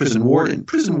be the prison warden.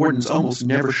 Prison wardens almost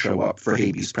never show up for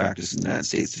habeas practice in the United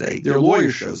States today. Their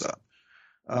lawyer shows up,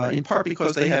 in part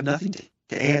because they have nothing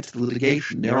to add to the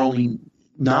litigation. They're only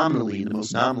nominally, in the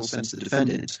most nominal sense, the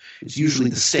defendant. It's usually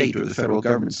the state or the federal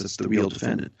government that's the real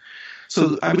defendant.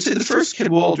 So I would say the first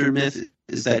Cadwallader myth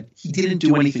is that he didn't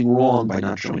do anything wrong by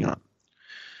not showing up.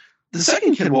 The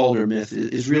second Cadwallader myth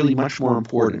is really much more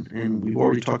important, and we've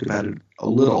already talked about it a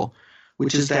little,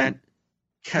 which is that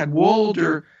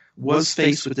Cadwallader was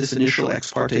faced with this initial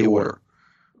ex parte order.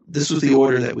 This was the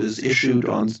order that was issued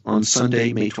on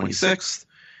Sunday, May 26th,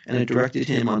 and it directed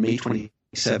him on May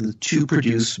 27th to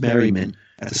produce Merryman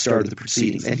at the start of the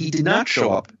proceedings. And he did not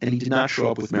show up, and he did not show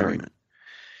up with Merryman.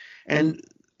 And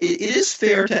it is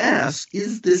fair to ask,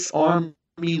 is this army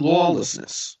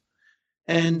lawlessness?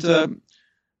 And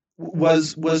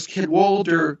was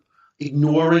Cadwallader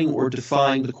ignoring or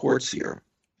defying the courts here?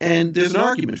 And there's an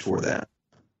argument for that.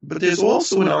 But there's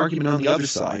also an argument on the other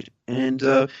side.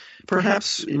 And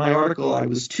perhaps in my article I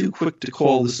was too quick to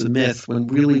call this a myth, when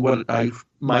really what I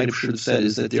should have said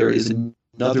is that there is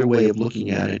another way of looking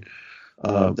at it,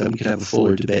 that we could have a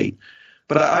fuller debate.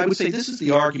 But I would say this is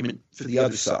the argument for the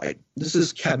other side. This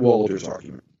is Cadwallader's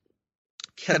argument.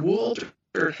 Cadwallader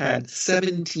had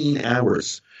 17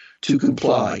 hours to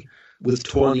comply with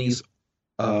Tawney's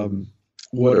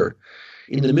order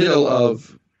in the middle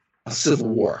of a civil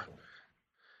war.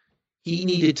 He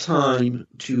needed time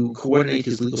to coordinate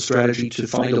his legal strategy to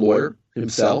find a lawyer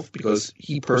himself, because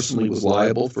he personally was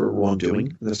liable for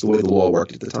wrongdoing. That's the way the law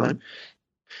worked at the time.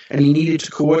 And he needed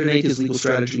to coordinate his legal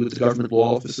strategy with the government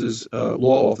law officers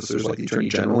like the Attorney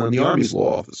General and the Army's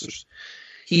law officers.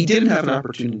 He didn't have an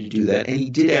opportunity to do that, and he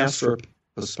did ask for a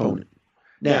postponement.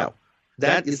 Now,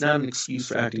 that is not an excuse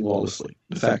for acting lawlessly.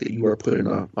 The fact that you are put in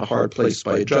a hard place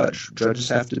by a judge. Judges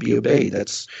have to be obeyed.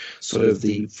 That's sort of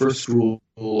the first rule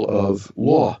of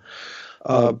law.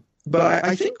 But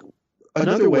I think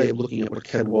another way of looking at what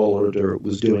Cadwallader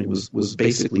was doing was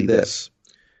basically this.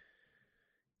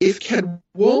 If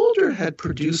Cadwallader had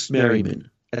produced Merryman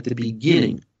at the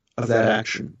beginning of that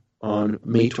action on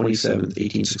May 27th,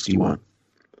 1861,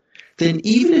 then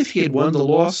even if he had won the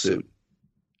lawsuit,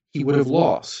 he would have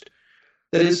lost.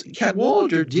 That is,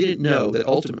 Cadwallader didn't know that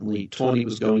ultimately Tawney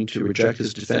was going to reject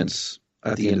his defense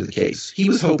at the end of the case. He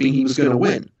was hoping he was going to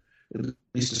win. At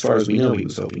least as far as we know, he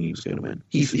was hoping he was going to win.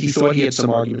 He thought he had some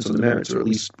arguments on the merits, or at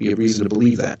least we have reason to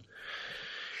believe that.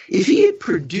 If he had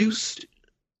produced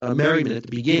Merryman at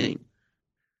the beginning,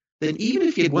 then even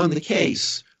if he had won the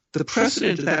case, the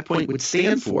precedent at that point would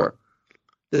stand for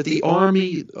that the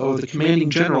Army or the commanding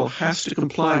general has to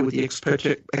comply with the ex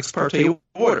parte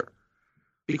order,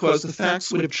 because the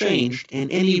facts would have changed, and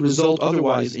any result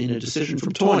otherwise in a decision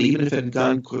from Tawney, even if it had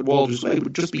gone Cadwallader's way,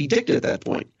 would just be dicta at that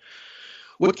point.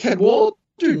 What Cadwallader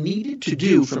needed to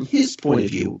do from his point of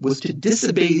view was to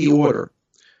disobey the order,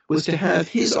 was to have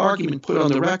his argument put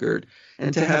on the record,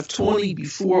 and to have Tawney,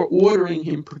 before ordering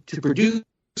him to produce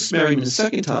Merryman a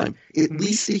second time, at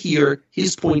least to hear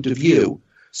his point of view,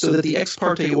 so that the ex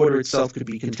parte order itself could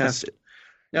be contested.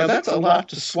 Now, that's a lot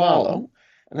to swallow,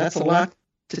 and that's a lot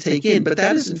to take in, but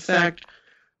that is, in fact,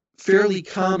 fairly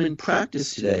common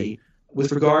practice today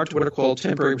with regard to what are called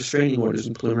temporary restraining orders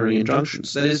and preliminary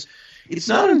injunctions. That is, it's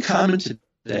not uncommon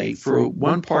today for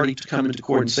one party to come into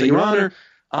court and say, Your Honor,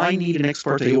 I need an ex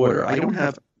parte order. I don't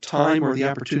have time or the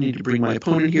opportunity to bring my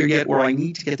opponent here yet, or I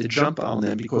need to get the jump on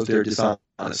them because they're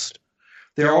dishonest.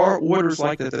 There are orders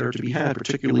like that that are to be had,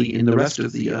 particularly in the rest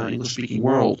of the English-speaking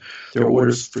world. There are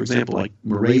orders, for example, like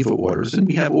Morava orders, and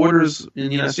we have orders in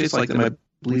the United States like them, I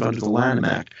believe, under the Lanham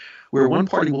Act, where one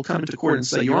party will come into court and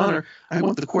say, Your Honor, I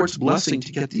want the court's blessing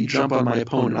to get the jump on my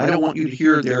opponent. I don't want you to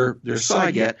hear their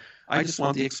side yet. I just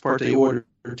want the ex parte order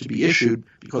to be issued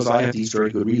because I have these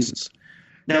very good reasons.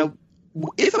 Now,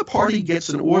 if a party gets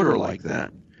an order like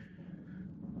that,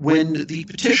 when the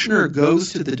petitioner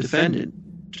goes to the defendant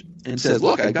and says,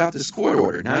 look, I got this court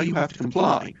order, now you have to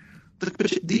comply,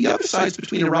 the other side's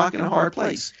between a rock and a hard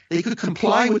place. They could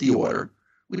comply with the order,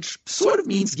 which sort of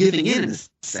means giving in a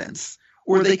sense,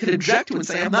 or they could object to it and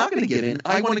say, I'm not going to give in,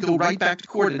 I want to go right back to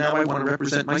court, and now I want to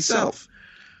represent myself.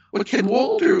 What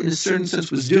Cadwallader, in a certain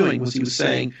sense, was doing was he was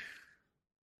saying,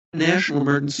 a national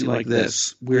emergency like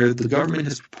this, where the government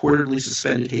has purportedly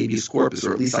suspended habeas corpus,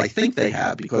 or at least I think they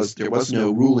have, because there was no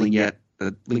ruling yet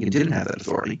that Lincoln didn't have that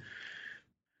authority.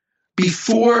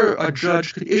 Before a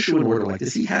judge could issue an order like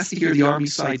this, he has to hear the Army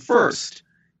side first.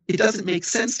 It doesn't make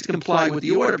sense to comply with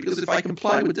the order, because if I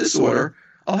comply with this order,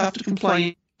 I'll have to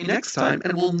comply next time,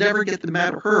 and we'll never get the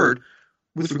matter heard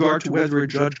with regard to whether a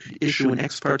judge could issue an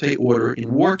ex parte order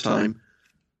in wartime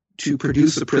to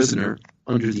produce a prisoner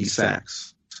under these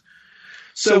facts.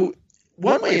 So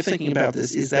one way of thinking about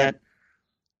this is that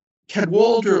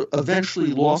Cadwallader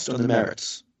eventually lost on the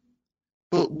merits,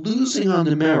 but losing on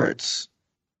the merits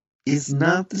is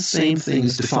not the same thing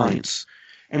as defiance.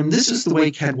 And this is the way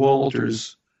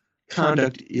Cadwallader's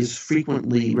conduct is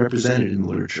frequently represented in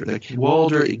literature, that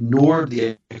Cadwallader ignored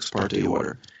the ex parte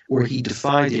order, or he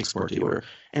defied the ex parte order.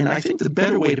 And I think the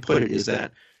better way to put it is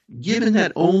that, given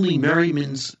that only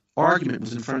Merryman's argument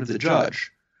was in front of the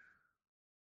judge,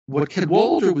 what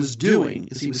Cadwallader was doing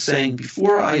is he was saying,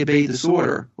 before I obey this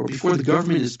order, or before the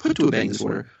government is put to obeying this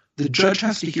order, the judge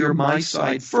has to hear my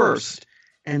side first,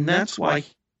 and that's why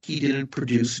he didn't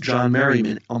produce John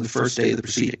Merryman on the first day of the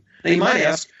proceeding. Now, you might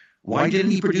ask, why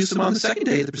didn't he produce him on the second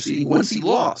day of the proceeding once he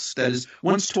lost? That is,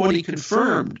 once Tawney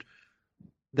confirmed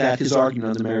that his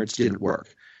argument on the merits didn't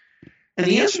work. And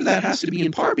the answer to that has to be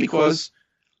in part because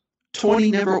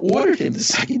Tawney never ordered him the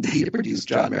second day to produce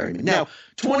John Merryman. Now,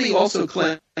 Tawney also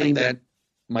claimed that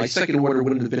my second order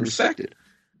wouldn't have been respected,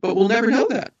 but we'll never know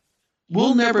that.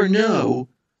 We'll never know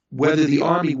whether the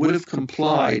Army would have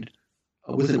complied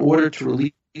with an order to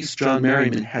release John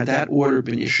Merryman had that order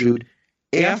been issued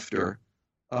after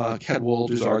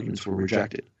Cadwallader's arguments were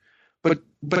rejected.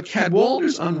 But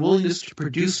Cadwallader's unwillingness to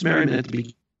produce Merryman at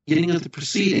the beginning of the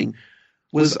proceeding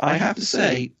was, I have to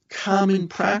say, common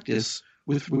practice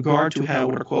with regard to how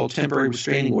what are called temporary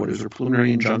restraining orders or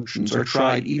preliminary injunctions are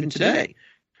tried even today.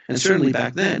 and certainly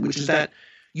back then, which is that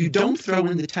you don't throw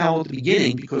in the towel at the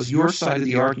beginning because your side of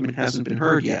the argument hasn't been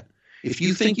heard yet. If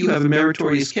you think you have a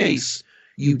meritorious case,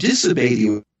 you disobey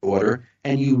the order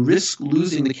and you risk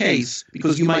losing the case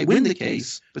because you might win the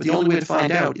case, but the only way to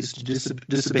find out is to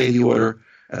disobey the order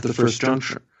at the first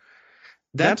juncture.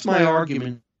 That's my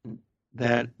argument,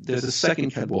 that there's a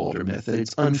second Cadwalader myth, that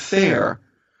it's unfair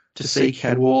to say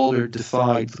Cadwalader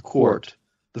defied the court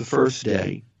the first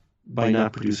day by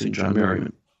not producing John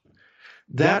Merryman.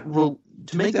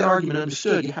 To make that argument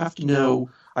understood, you have to know,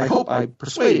 I hope I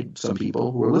persuaded some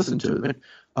people who are listening to it,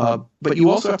 but you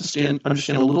also have to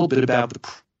understand a little bit about the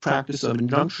practice of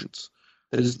injunctions.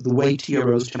 That is, the way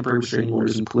TROs, temporary restraining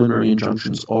orders, and preliminary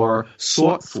injunctions are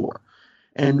sought for.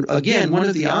 And again, one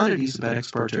of the oddities about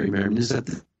ex parte Merryman is that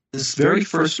this very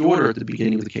first order at the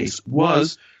beginning of the case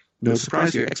was, no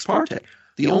surprise here, ex parte.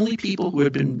 The only people who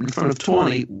had been in front of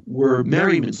Tawney were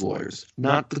Merryman's lawyers,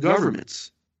 not the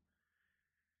government's.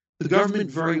 The government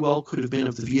very well could have been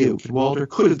of the view, Cadwalader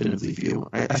could have been of the view,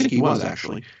 I think he was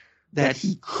actually, that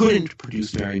he couldn't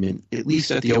produce Merryman, at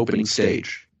least at the opening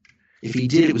stage. If he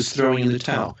did, it was throwing in the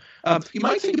towel. You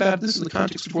might think about this in the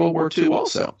context of World War II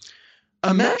also.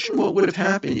 Imagine what would have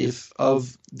happened if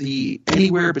of the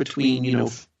anywhere between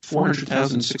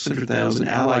 400,000 and 600,000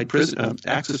 Allied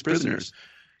Axis prisoners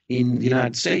in the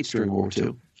United States during World War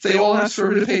II, if they all asked for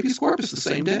writ of habeas corpus the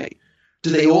same day.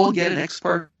 Do they all get an ex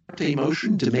parte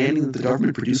motion demanding that the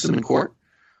government produce them in court?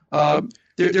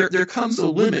 There comes a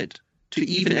limit to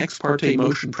even ex parte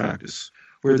motion practice,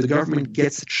 where the government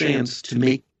gets a chance to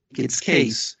make its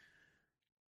case.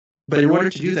 But in order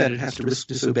to do that, it has to risk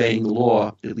disobeying the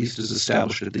law, at least as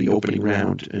established at the opening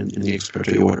round in the ex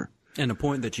parte order. And a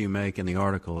point that you make in the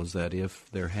article is that if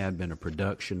there had been a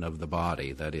production of the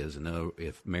body, that is,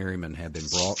 if Merryman had been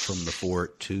brought from the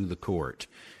fort to the court,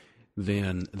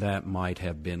 then that might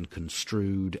have been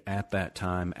construed at that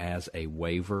time as a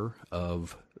waiver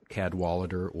of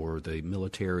Cadwalader or the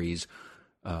military's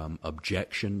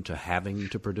objection to having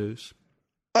to produce?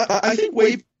 I think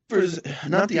waivers,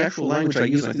 not the actual language I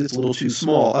use, I think it's a little too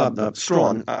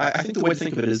strong. I think the way to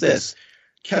think of it is this.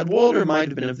 Cadwalader might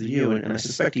have been of the view, and I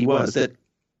suspect he was, that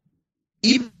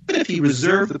even if he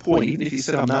reserved the point, even if he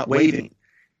said, I'm not waiving,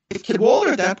 if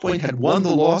Cadwalader at that point had won the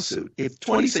lawsuit, if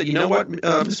Tawney said, you know what,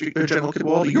 Mr. General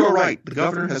Cadwalader, you're right, the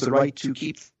governor has the right to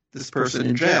keep this person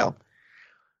in jail,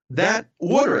 that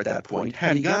order at that point,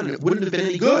 had he gotten it, wouldn't have been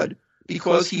any good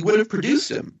because he would have produced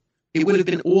him. It would have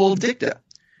been all dicta.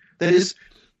 That is,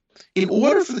 in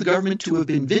order for the government to have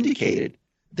been vindicated,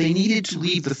 they needed to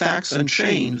leave the facts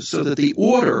unchanged so that the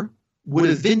order would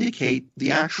have vindicate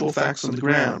the actual facts on the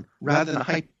ground rather than a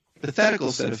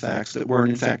hypothetical set of facts that weren't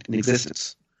in fact in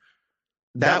existence.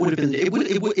 That would have been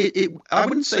I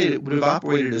wouldn't say it would have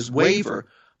operated as waiver,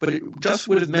 but it just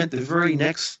would have meant the very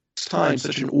next time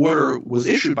such an order was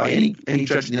issued by any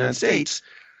judge in the United States,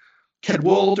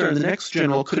 Cadwalader and the next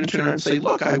general couldn't turn around and say,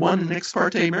 look, I won an ex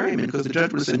parte Merryman, because the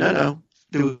judge would have said, no,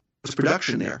 there was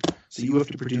production there, so you have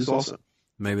to produce also.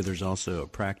 Maybe there's also a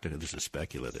practical, this is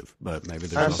speculative, but maybe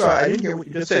there's I'm sorry, I didn't hear what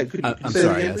you just said. I'm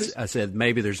sorry, I said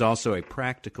maybe there's also a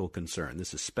practical concern.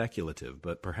 This is speculative,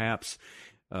 but perhaps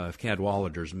if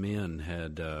Cadwalader's men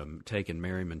had taken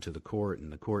Merryman to the court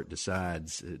and the court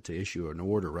decides to issue an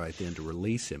order right then to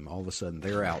release him, all of a sudden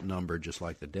they're outnumbered just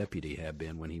like the deputy had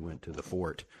been when he went to the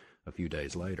fort a few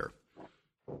days later.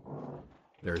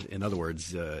 In other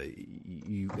words,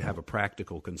 you have a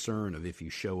practical concern of if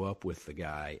you show up with the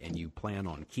guy and you plan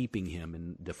on keeping him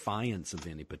in defiance of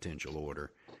any potential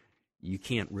order, you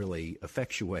can't really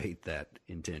effectuate that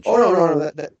intention.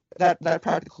 Oh, no. That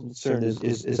practical concern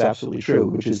is absolutely true,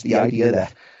 which is the idea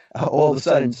that all of a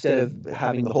sudden, instead of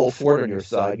having the whole fort on your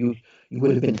side, you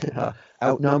would have been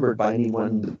outnumbered by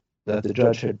anyone that the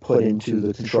judge had put into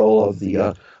the control of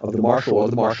the marshal or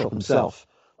the marshal himself.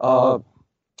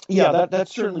 Yeah, that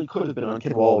certainly could have been on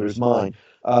Cadwalader's mind.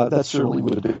 That certainly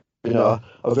would have been a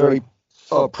very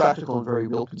practical and very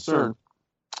real concern.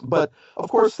 But, of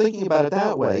course, thinking about it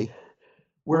that way,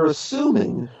 we're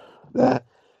assuming that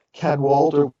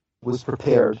Cadwalader was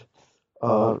prepared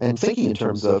and thinking in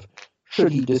terms of,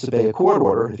 should he disobey a court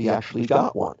order if he actually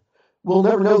got one? We'll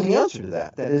never know the answer to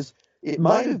that. That is, it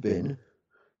might have been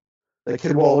that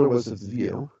Cadwalader was of the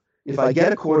view, if I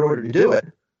get a court order to do it,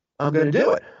 I'm going to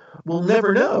do it. We'll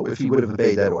never know if he would have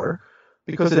obeyed that order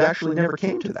because it actually never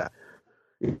came to that.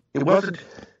 It wasn't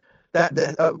that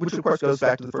which of course goes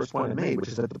back to the first point I made, which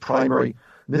is that the primary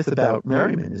myth about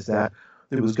Merryman is that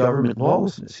there was government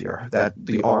lawlessness here, that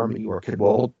the army or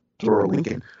Cadwalader or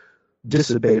Lincoln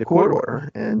disobeyed a court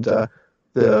order, and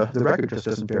the record just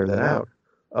doesn't bear that out.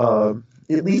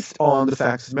 At least on the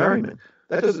facts of Merryman.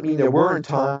 That doesn't mean there weren't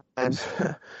times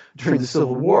during the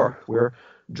Civil War where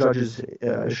judges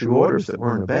issued orders that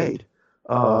weren't obeyed.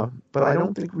 But I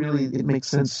don't think really it makes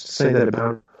sense to say that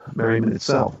about Merryman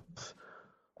itself.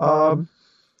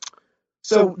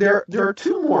 So there are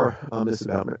two more myths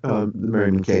about the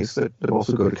Merryman case that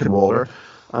also go to Cadwallader.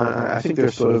 I think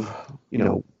they're sort of,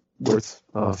 worth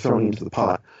throwing into the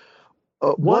pot.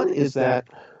 One is that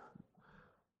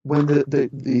when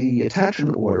the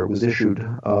attachment order was issued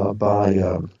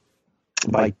by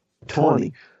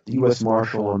Tawney, the U.S.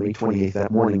 Marshal on May 28th that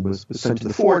morning was sent to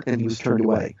the fort and he was turned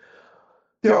away.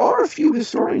 There are a few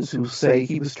historians who say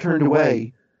he was turned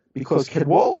away because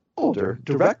Cadwallader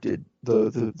directed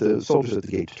the soldiers at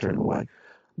the gate to turn him away.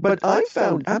 But I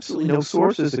found absolutely no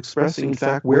sources expressing, in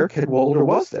fact, where Cadwallader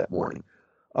was that morning.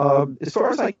 As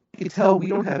far as I can tell, we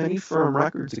don't have any firm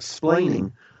records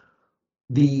explaining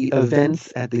the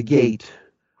events at the gate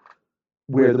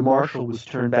where the marshal was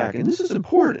turned back. And this is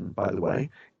important, by the way.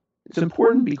 It's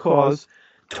important because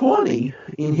Tawney,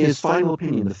 in his final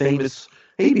opinion, the famous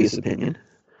habeas opinion,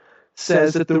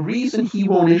 says that the reason he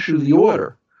won't issue the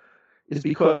order is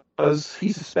because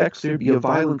he suspects there'd be a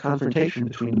violent confrontation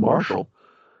between the marshal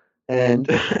and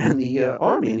the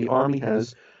army. And the army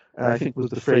has, I think was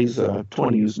the phrase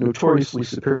Tawney used, notoriously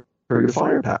superior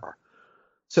firepower.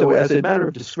 So as a matter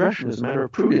of discretion, as a matter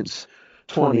of prudence,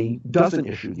 Tawney doesn't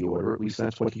issue the order, at least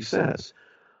that's what he says.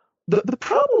 The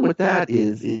problem with that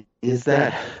is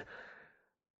that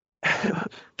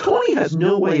Tawney has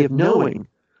no way of knowing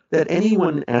that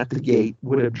anyone at the gate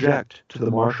would object to the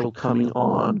marshal coming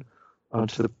on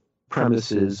to the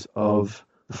premises of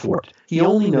the fort. He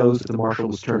only knows that the marshal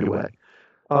was turned away.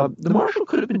 The marshal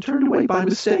could have been turned away by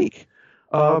mistake.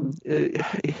 The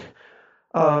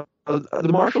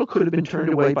marshal could have been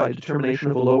turned away by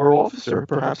determination of a lower officer.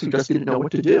 Perhaps he just didn't know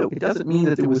what to do. It doesn't mean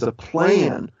that there was a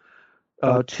plan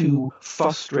to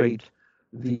frustrate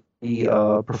the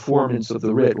performance of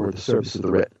the writ or the service of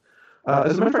the writ.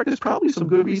 As a matter of fact, there's probably some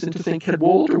good reason to think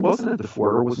Cadwallader wasn't at the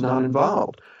fort or was not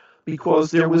involved, because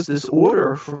there was this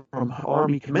order from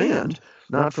Army Command,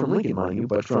 not from Lincoln, mind you,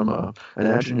 but from an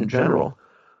adjutant general,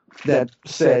 that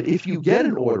said, if you get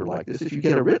an order like this, if you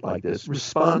get a writ like this,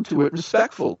 respond to it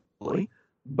respectfully,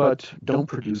 but don't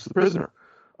produce the prisoner.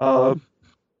 The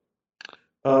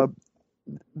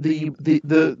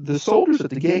soldiers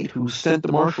at the gate who sent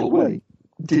the marshal away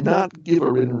did not give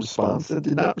a written response and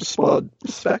did not respond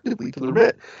respectively to the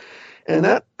writ. And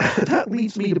that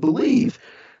leads me to believe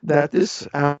that this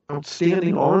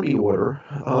outstanding army order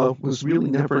was really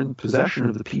never in possession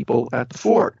of the people at the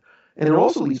fort. And it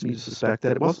also leads me to suspect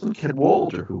that it wasn't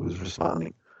Cadwallader who was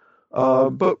responding.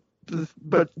 But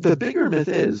the bigger myth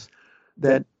is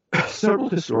that several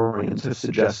historians have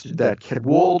suggested that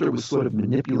Cadwallader was sort of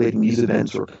manipulating these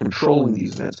events or controlling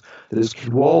these events. That is,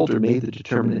 Cadwallader made the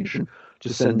determination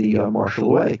to send the marshal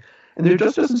away. And there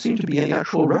just doesn't seem to be any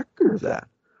actual record of that.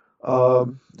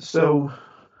 So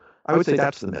I would say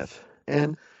that's the myth.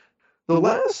 And the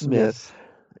last myth,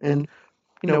 and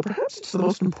perhaps it's the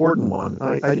most important one.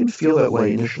 I didn't feel that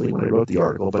way initially when I wrote the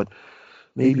article, but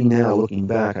maybe now looking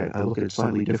back, I look at it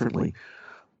slightly differently,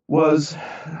 was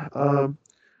the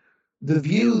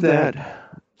view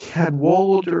that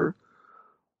Cadwallader,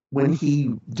 when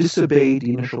he disobeyed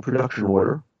the initial production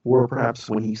order, or perhaps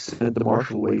when he sent the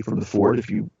marshal away from the fort,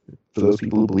 for those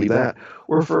people who believe that,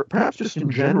 or perhaps just in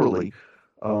generally,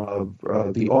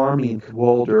 the army and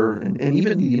Cadwallader, and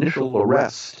even the initial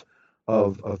arrest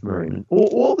of Merryman.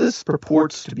 All this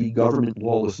purports to be government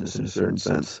lawlessness in a certain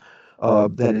sense.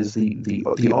 That is,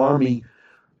 the army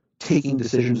taking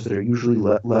decisions that are usually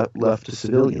left to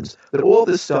civilians. That all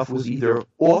this stuff was either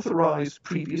authorized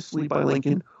previously by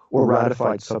Lincoln or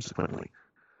ratified subsequently.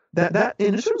 That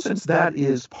in a certain sense, that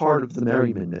is part of the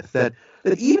Merryman myth. That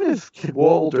even if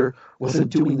Cadwallader wasn't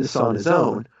doing this on his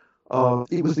own,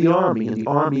 it was the army, and the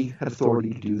army had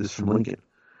authority to do this from Lincoln.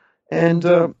 And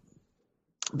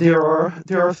there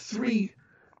are three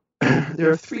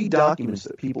documents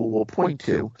that people will point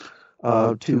to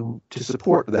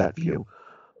support that view.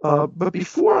 But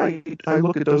before I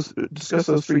look at discuss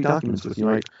those three documents with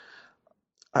you,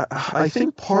 I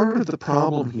think part of the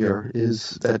problem here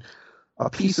is that a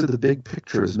piece of the big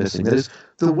picture is missing. That is,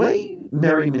 the way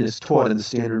Merryman is taught in the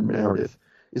standard narrative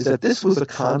is that this was a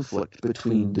conflict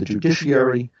between the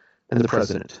judiciary and the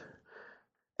president.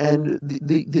 And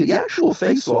the actual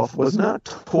face-off was not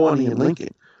Tawney and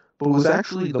Lincoln, but was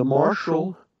actually the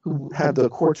marshal who had the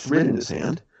court's writ in his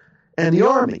hand and the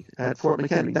army at Fort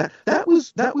McHenry. That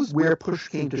was where push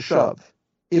came to shove,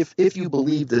 if you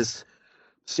believe this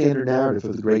standard narrative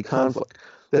of the great conflict.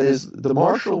 That is, the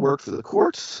marshal worked for the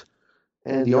courts,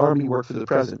 and the Army work for the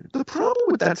president. The problem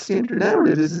with that standard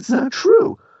narrative is it's not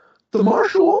true. The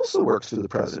Marshal also works for the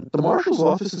president. The Marshal's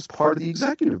office is part of the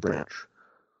executive branch.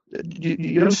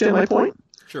 You understand my point?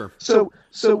 Sure. So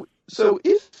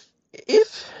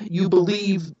if you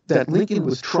believe that Lincoln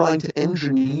was trying to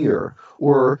engineer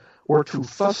or to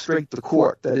frustrate the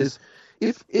court, that is,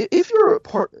 if you're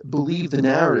believe the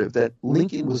narrative that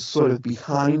Lincoln was sort of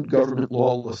behind government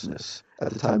lawlessness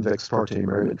at the time of ex parte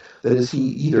Merryman, that is,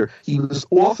 he was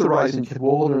authorizing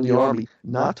Cadwalader and the Army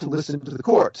not to listen to the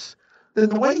courts, then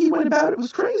the way he went about it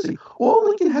was crazy. All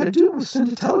Lincoln had to do was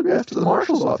send a telegraph to the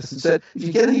Marshal's office and said, if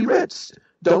you get any writs,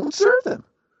 don't serve them.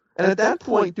 And at that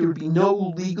point, there would be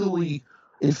no legally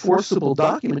enforceable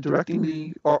document directing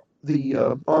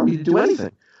the Army to do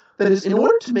anything. That is, in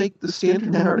order to make the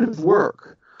standard narrative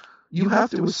work, you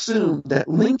have to assume that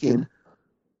Lincoln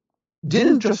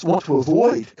didn't just want to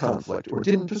avoid conflict or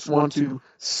didn't just want to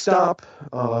stop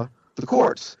the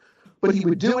courts, but he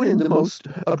would do it in the most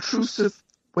obtrusive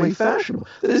way fashionable.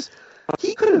 That is,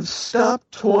 he could have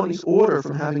stopped Tawney's order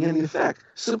from having any effect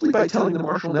simply by telling the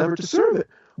Marshal never to serve it.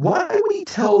 Why would he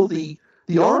tell the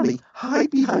Army, hide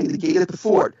behind the gate at the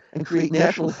fort and create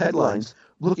national headlines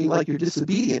looking like you're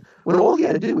disobedient, when all he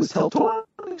had to do was tell Tawney,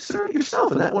 serve it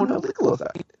yourself, and that won't have legal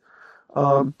effect?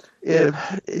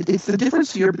 It's the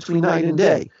difference here between night and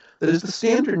day. That is, the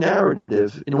standard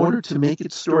narrative, in order to make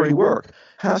its story work,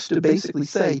 has to basically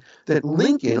say that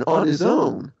Lincoln, on his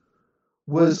own,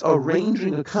 was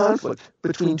arranging a conflict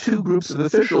between two groups of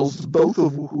officials, both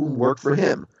of whom work for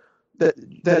him. That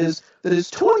is,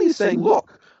 Tawney is saying,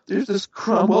 look, there's this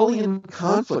Cromwellian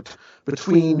conflict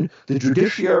between the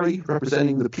judiciary,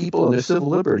 representing the people and their civil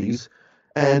liberties,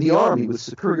 and the Army with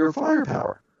superior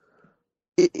firepower.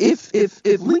 If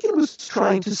Lincoln was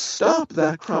trying to stop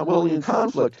that Cromwellian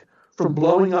conflict from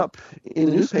blowing up in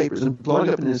the newspapers and blowing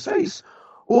up in his face,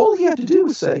 all he had to do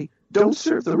was say, don't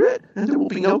serve the writ, and there will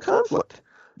be no conflict.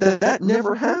 That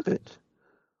never happened.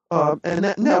 And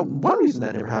that, now, one reason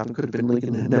that never happened could have been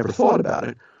Lincoln had never thought about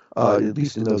it, at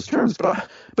least in those terms. But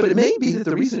it may be that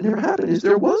the reason it never happened is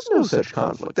there was no such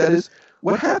conflict. That is,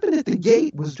 what happened at the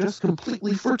gate was just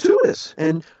completely fortuitous.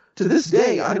 And to this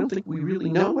day, I don't think we really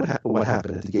know what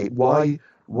happened at the gate, why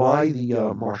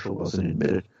the Marshal wasn't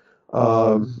admitted.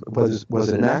 Was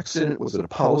it an accident? Was it a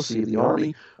policy of the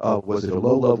Army? Was it a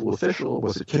low-level official?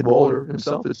 Was it Cadwalader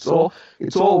himself?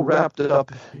 It's all wrapped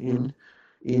up in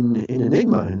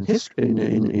enigma and history,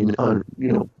 in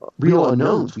real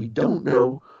unknowns. We don't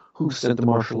know who sent the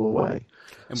Marshal away.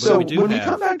 So we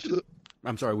come back to the,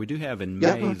 I'm sorry, we do have in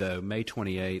May, May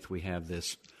 28th, we have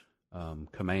this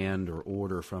command or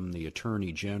order from the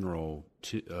Attorney General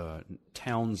to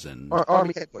Townsend.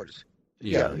 Army headquarters.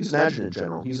 Yeah, he's an adjutant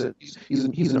general. He's a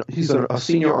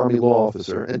senior Army law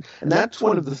officer, and that's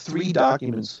one of the three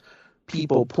documents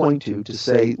people point to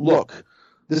say, look,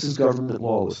 this is government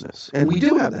lawlessness. And we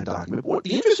do have that document.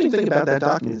 The interesting thing about that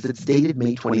document is it's dated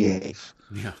May 28th.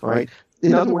 Yeah. Right?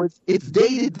 In other words, it's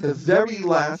dated the very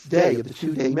last day of the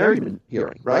two-day Merryman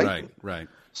hearing, right? Right.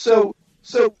 So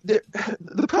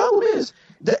the problem is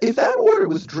that if that order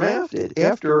was drafted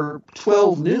after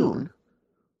 12 noon,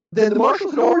 then the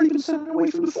Marshal had already been sent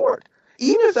away from the fort.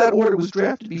 Even if that order was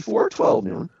drafted before 12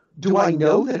 noon, do I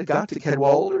know that it got to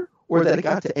Cadwalader or that it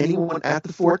got to anyone at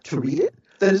the fort to read it?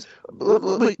 That is,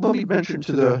 let me mention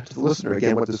to the listener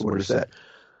again what this order said.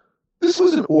 This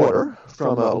was an order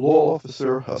from a law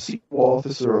officer, a senior law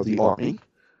officer of the Army,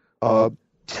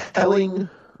 telling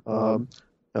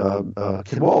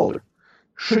Cadwalader,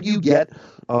 should you get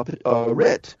a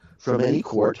writ from any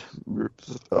court,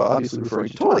 obviously referring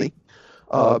to Tawney,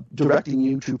 directing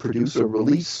you to produce or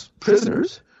release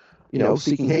prisoners,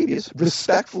 seeking habeas,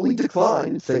 respectfully decline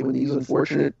and say when these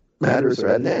unfortunate matters are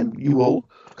at an end, you will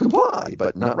comply,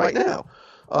 but not right now.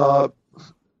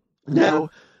 Now,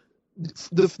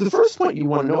 the first point you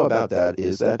want to know about that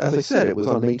is that, as I said, it was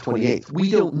on May 28th.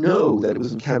 We don't know that it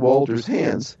was in Cadwalader's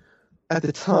hands at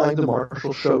the time the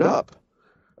Marshal showed up.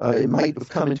 It might have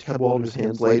come into Cadwalader's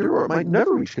hands later, or it might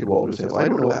never reach Cadwalader's hands. I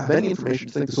don't have any information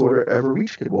to think this order ever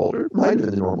reached Cadwalader. It might have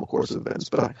been the normal course of events,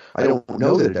 but I don't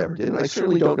know that it ever did, and I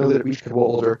certainly don't know that it reached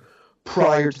Cadwalader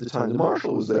prior to the time the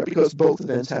Marshal was there, because both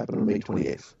events happened on May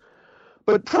 28th.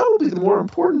 But probably the more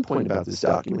important point about this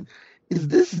document is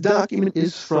this document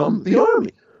is from the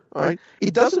Army. All right?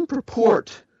 It doesn't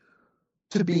purport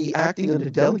to be acting under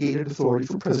delegated authority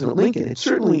from President Lincoln. It's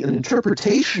certainly an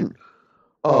interpretation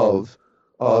of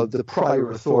the prior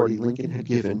authority Lincoln had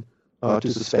given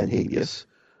to suspend habeas.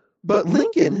 But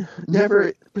Lincoln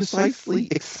never precisely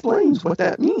explains what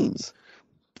that means.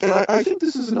 And I think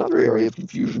this is another area of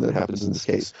confusion that happens in this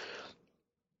case.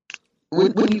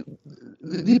 When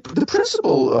the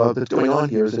principle that's going on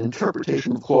here is an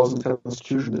interpretation of the clause in the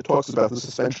Constitution that talks about the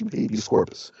suspension of habeas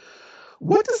corpus.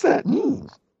 What does that mean?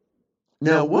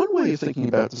 Now, one way of thinking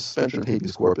about the suspension of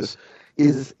habeas corpus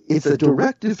is it's a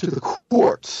directive to the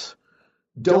courts.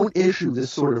 Don't issue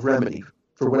this sort of remedy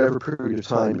for whatever period of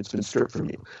time it's been stripped from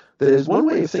you. That is, one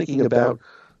way of thinking about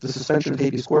the suspension of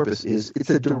habeas corpus is it's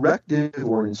a directive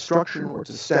or an instruction or it's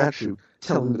a statute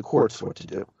telling the courts what to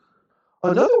do.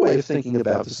 Another way of thinking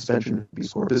about the suspension of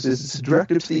habeas corpus is it's a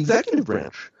directive to the executive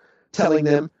branch, telling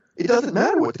them it doesn't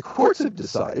matter what the courts have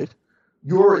decided.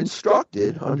 You're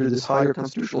instructed under this higher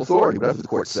constitutional authority, whatever the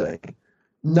courts say,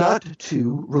 not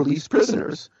to release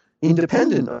prisoners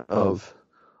independent of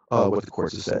what the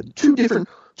courts have said. Two different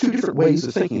ways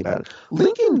of thinking about it.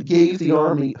 Lincoln gave the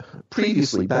Army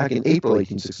previously, back in April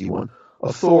 1861,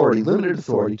 limited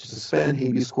authority to suspend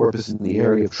habeas corpus in the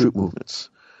area of troop movements.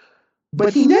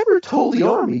 But he never told the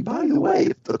Army, by the way,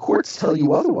 if the courts tell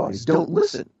you otherwise, don't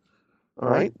listen. All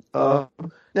right?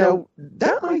 Now,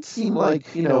 that might seem like,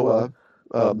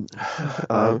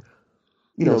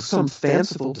 some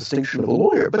fanciful distinction of a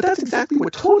lawyer, but that's exactly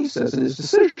what Tawney says in his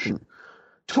decision.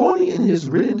 Tawney, in his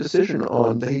written decision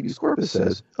on the habeas corpus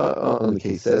on the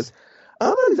case, says, I'm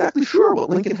not exactly sure what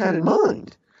Lincoln had in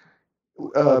mind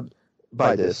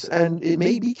by this, and it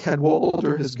may be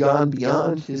Cadwalader has gone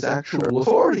beyond his actual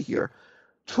authority here.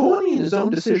 Tawney, in his own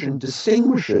decision,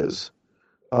 distinguishes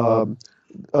the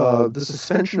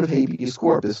suspension of habeas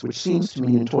corpus, which seems to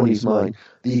mean, in Tawney's mind,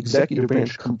 the executive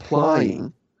branch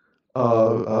complying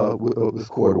with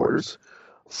court orders,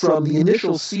 from the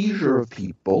initial seizure of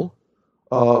people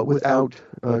without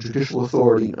judicial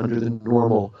authority under the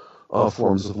normal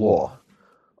forms of law.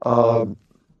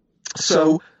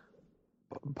 So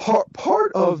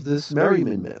part of this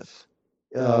Merryman myth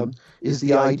is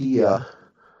the idea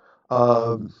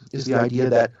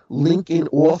that Lincoln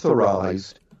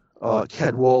authorized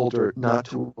Cadwalader not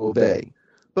to obey.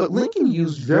 But Lincoln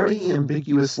used very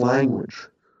ambiguous language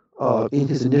in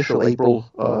his initial April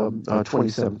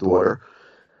 27th order.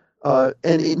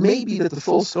 And it may be that the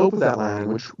full scope of that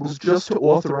language was just to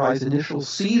authorize initial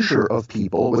seizure of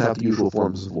people without the usual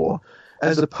forms of law,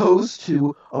 as opposed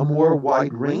to a more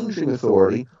wide-ranging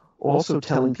authority also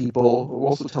telling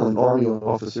Army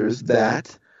officers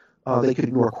that they could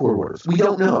ignore court orders. We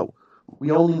don't know. We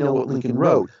only know what Lincoln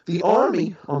wrote. The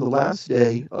Army, on the last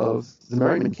day of the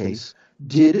Merryman case,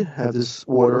 did have this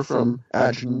order from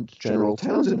Adjutant General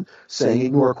Townsend saying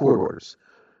ignore court orders.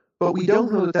 But we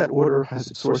don't know that order has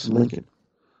its source in Lincoln.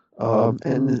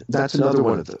 And that's another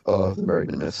one of the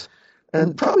Merryman myths.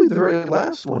 And probably the very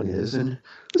last one is, and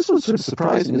this one's sort of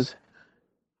surprising, is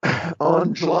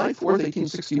on July 4th,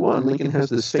 1861, Lincoln has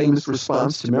this famous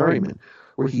response to Merryman,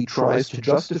 where he tries to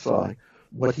justify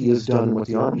what he has done and what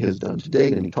the Army has done to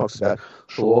date, and he talks about,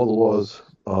 shall all the laws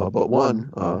but one,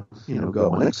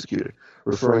 go unexecuted,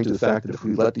 referring to the fact that if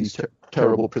we let these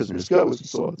terrible prisoners go, as we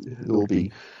saw, it will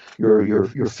be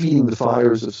you're feeding the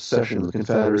fires of secession and the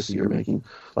Confederacy. You're making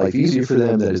life easier for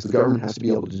them. That is, the government has to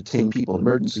be able to detain people in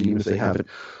emergency, even if they haven't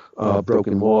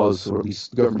broken laws, or at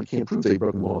least the government can't prove they've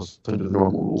broken laws under the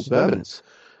normal rules of evidence.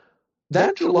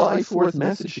 That July 4th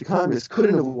message to Congress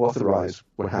couldn't have authorized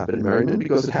what happened in Merryman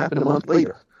because it happened a month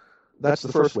later. That's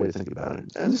the first way to think about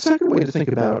it. And the second way to think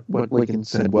about what Lincoln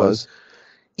said was,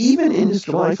 even in his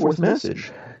July 4th message,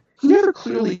 he never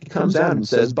clearly comes out and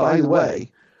says, by the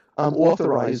way, I'm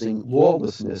authorizing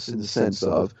lawlessness in the sense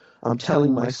of I'm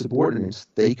telling my subordinates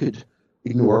they could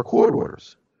ignore court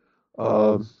orders.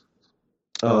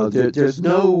 There's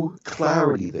no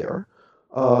clarity there.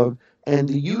 And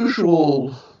the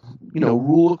usual,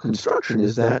 rule of construction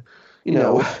is that,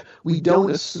 we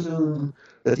don't assume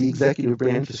that the executive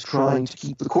branch is trying to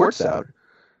keep the courts out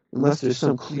unless there's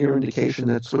some clear indication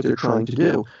that's what they're trying to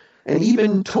do. And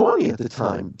even Tawney at the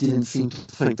time didn't seem to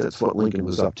think that's what Lincoln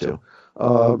was up to,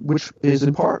 which is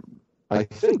in part, I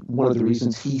think, one of the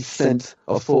reasons he sent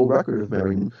a full record of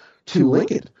Merryman to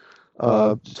Lincoln,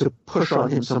 to push on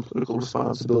him some political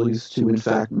responsibilities to, in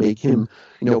fact, make him,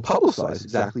 publicize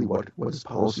exactly what his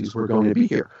policies were going to be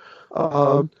here.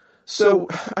 So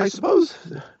I suppose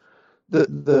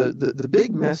the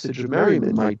big message of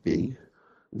Merryman might be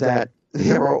that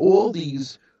there are all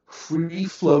these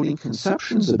free-floating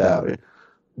conceptions about it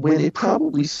when it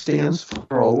probably stands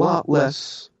for a lot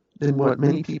less than what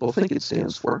many people think it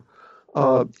stands for.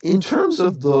 In terms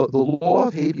of the law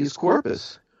of habeas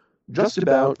corpus, just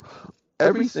about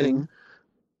everything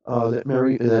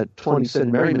that Tawney said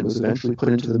in Merryman was eventually put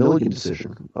into the Milligan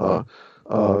decision,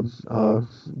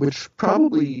 which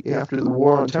probably, after the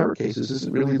War on Terror cases,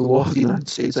 isn't really the law of the United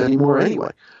States anymore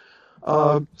anyway.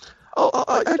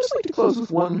 I'd just like to close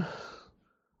with one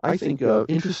I think,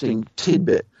 interesting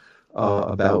tidbit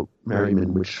about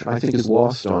Merriman, which I think is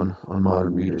lost on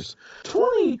modern readers.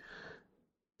 20,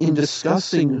 in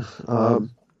discussing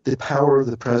the power of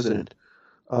the president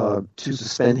to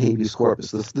suspend habeas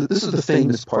corpus, this is the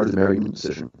famous part of the Merriman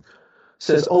decision,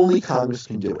 says only Congress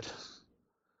can do it.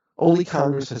 Only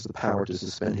Congress has the power to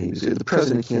suspend habeas. The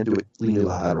president can't do it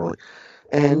unilaterally.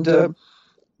 And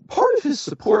part of his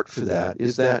support for that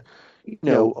is that,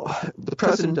 the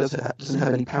president doesn't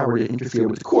have any power to interfere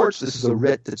with the courts. This is a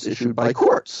writ that's issued by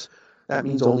courts. That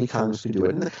means only Congress can do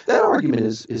it. And that argument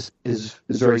is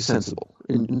very sensible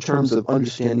in terms of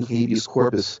understanding habeas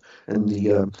corpus and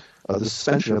the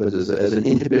suspension of it as an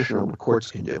inhibition on what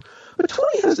courts can do. But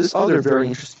 20 has this other very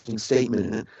interesting statement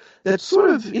in it that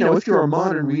sort of, if you're a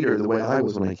modern reader the way I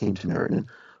was when I came to Merriman,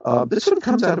 that sort of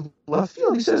comes out of left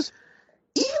field. He says,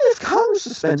 even if Congress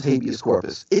suspends habeas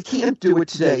corpus, it can't do it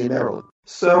today in Maryland.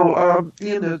 So,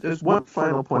 there's one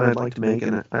final point I'd like to make,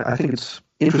 and I think it's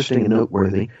interesting and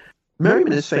noteworthy.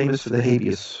 Merriman is famous for the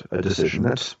habeas decision.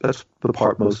 That's the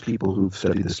part most people who've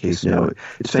studied this case know.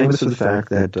 It's famous for the fact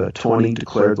that Tawney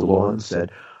declared the law and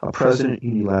said a president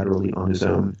unilaterally on his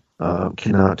own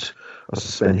cannot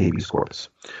suspend habeas corpus.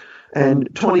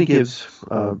 And Tawney gives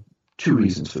two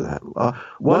reasons for that.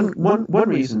 One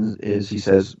reason is he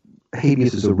says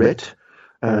habeas is a writ,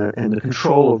 and the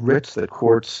control of writs that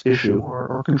courts issue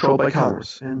are controlled by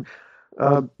Congress. And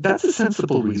that's a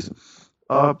sensible reason.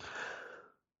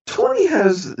 Tawney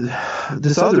has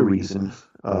this other reason,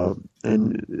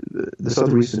 and this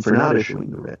other reason for not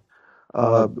issuing the writ,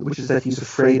 which is that he's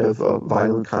afraid of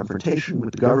violent confrontation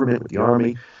with the government, with the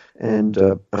army, and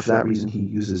for that reason he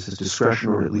uses his discretion,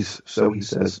 or at least so he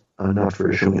says, not for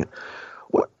issuing it.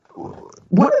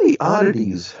 One of the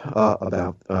oddities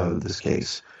about this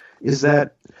case is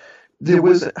that there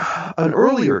was an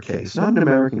earlier case, not an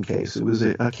American case. It was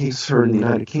a case heard in the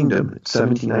United Kingdom in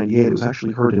 1798. It was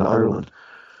actually heard in Ireland,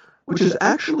 which is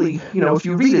actually, if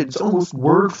you read it, it's almost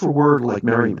word for word like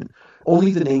Merriman.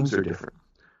 Only the names are different.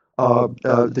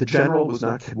 The general was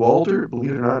not Cadwalder,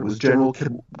 believe it or not, it was General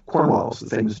Cornwallis, the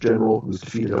famous general who was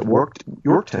defeated at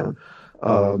Yorktown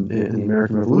in the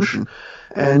American Revolution.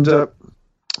 And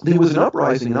there was an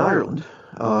uprising in Ireland,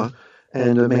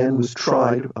 and a man was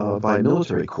tried by a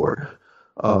military court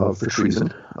for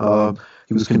treason.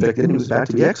 He was convicted and he was about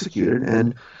to be executed,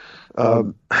 and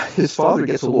his father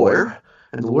gets a lawyer,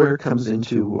 and the lawyer comes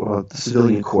into the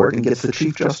civilian court and gets the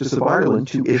Chief Justice of Ireland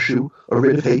to issue a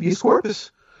writ of habeas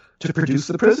corpus to produce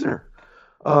the prisoner.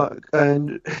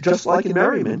 And just like in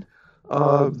Merriman,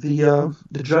 the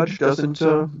judge the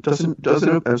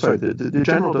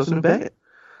general doesn't obey it.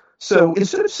 So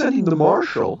instead of sending the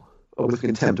marshal with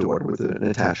contempt order, with an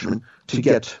attachment, to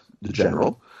get the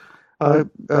general,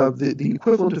 the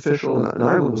equivalent official in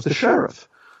Ireland was the sheriff.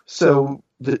 So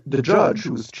the judge,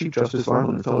 who was Chief Justice of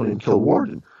Ireland, a fellow named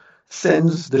Kilwarden,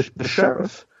 sends the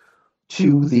sheriff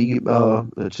to the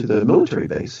military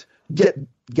base, get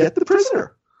the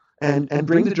prisoner, and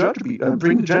bring the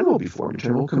general before me,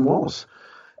 General Cornwallis.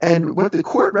 And what the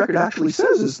court record actually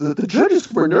says is that the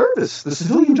judges were nervous. The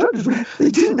civilian judges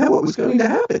they didn't know what was going to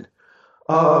happen.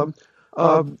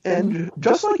 And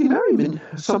just like in Merriman,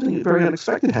 something very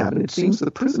unexpected happened. It seems the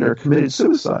prisoner committed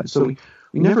suicide. So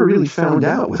we never really found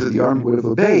out whether the army would have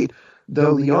obeyed,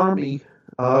 though the army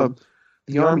officers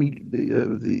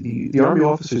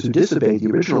who disobeyed the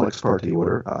original ex parte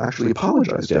order actually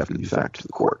apologized after the fact to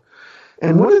the court.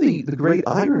 And one of the great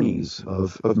ironies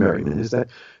of Merriman is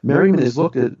that Merriman is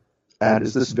looked at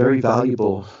as this very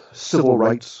valuable civil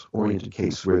rights-oriented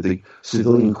case where the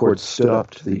civilian courts stood up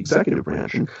to the executive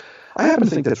branch. And I happen to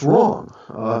think that's wrong.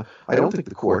 I don't think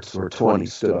the courts or Tawney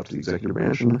stood up to the executive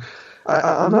branch. And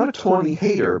I'm not a Tawney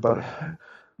hater, but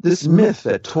this myth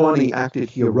that Tawney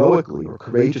acted heroically or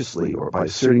courageously or by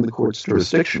asserting the court's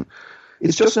jurisdiction,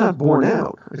 it's just not borne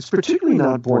out. It's particularly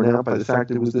not borne out by the fact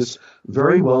that it was this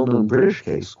very well-known British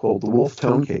case called the Wolfe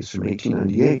Tone case from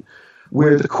 1898,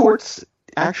 where the courts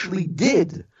actually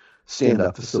did stand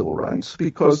up for civil rights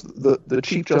because the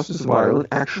Chief Justice of Ireland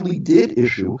actually did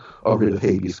issue a writ of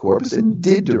habeas corpus and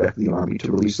did direct the army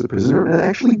to release the prisoner and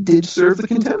actually did serve the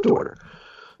contempt order.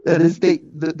 That is,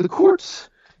 the courts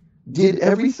did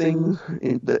everything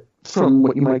from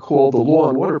what you might call the law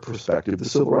and order perspective, the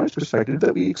civil rights perspective,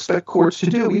 that we expect courts to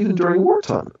do even during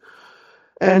wartime.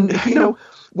 And,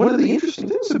 one of the interesting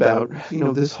things about,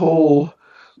 this whole,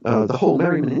 the whole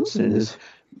Merriman incident is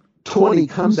Tawney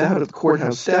comes out of the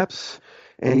courthouse steps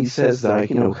and he says that,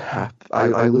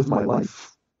 I lived my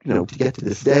life, to get to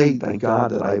this day. Thank God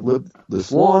that I lived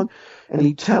this long. And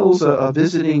he tells a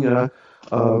visiting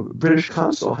British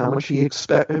consul how much he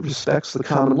respects the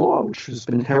common law, which has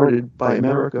been inherited by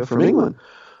America from England.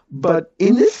 But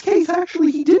in this case,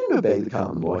 actually, he didn't obey the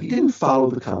common law. He didn't follow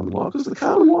the common law, because the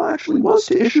common law actually was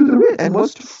to issue the writ and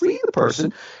was to free the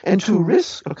person and to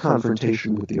risk a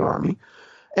confrontation with the army.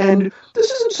 And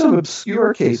this isn't some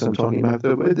obscure case I'm talking about,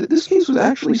 though. This case was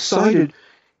actually cited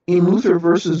in Luther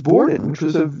versus Borden, which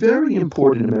was a very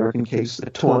important American case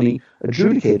that Tawney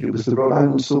adjudicated. It was the Rhode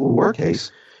Island Civil War case.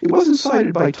 It wasn't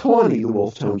cited by Tawney, the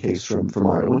Wolfe Tone case from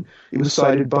Ireland. It was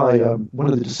cited by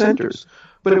one of the dissenters.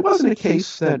 But it wasn't a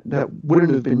case that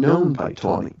wouldn't have been known by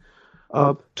Tawney.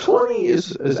 Tawney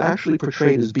is actually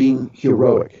portrayed as being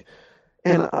heroic.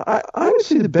 And I would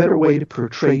say the better way to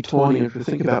portray Tawney and to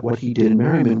think about what he did in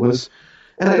Merryman was,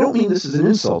 and I don't mean this as an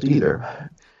insult either,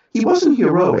 he wasn't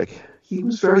heroic. He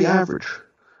was very average.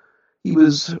 He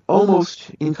was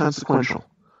almost inconsequential.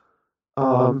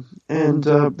 And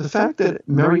the fact that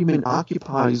Merryman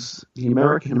occupies the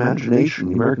American imagination,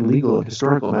 the American legal and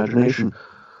historical imagination,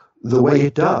 the way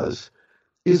it does,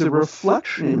 is a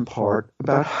reflection in part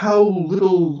about how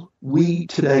little we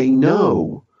today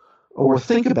know or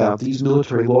think about these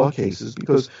military law cases,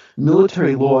 because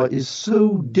military law is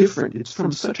so different. It's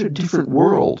from such a different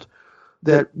world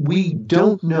that we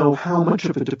don't know how much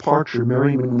of a departure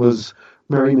Merryman was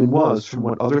from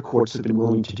what other courts have been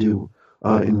willing to do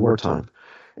in wartime.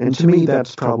 And to me,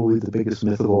 that's probably the biggest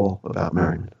myth of all about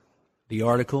Merryman. The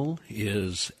article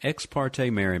is Ex Parte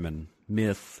Merryman,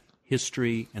 Myth,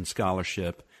 History, and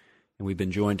Scholarship, and we've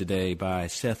been joined today by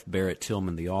Seth Barrett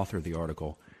Tillman, the author of the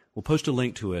article. We'll post a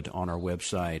link to it on our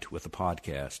website with the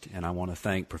podcast, and I want to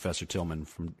thank Professor Tillman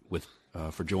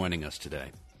for joining us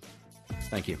today.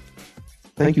 Thank you.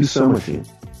 Thank you so much, Ian.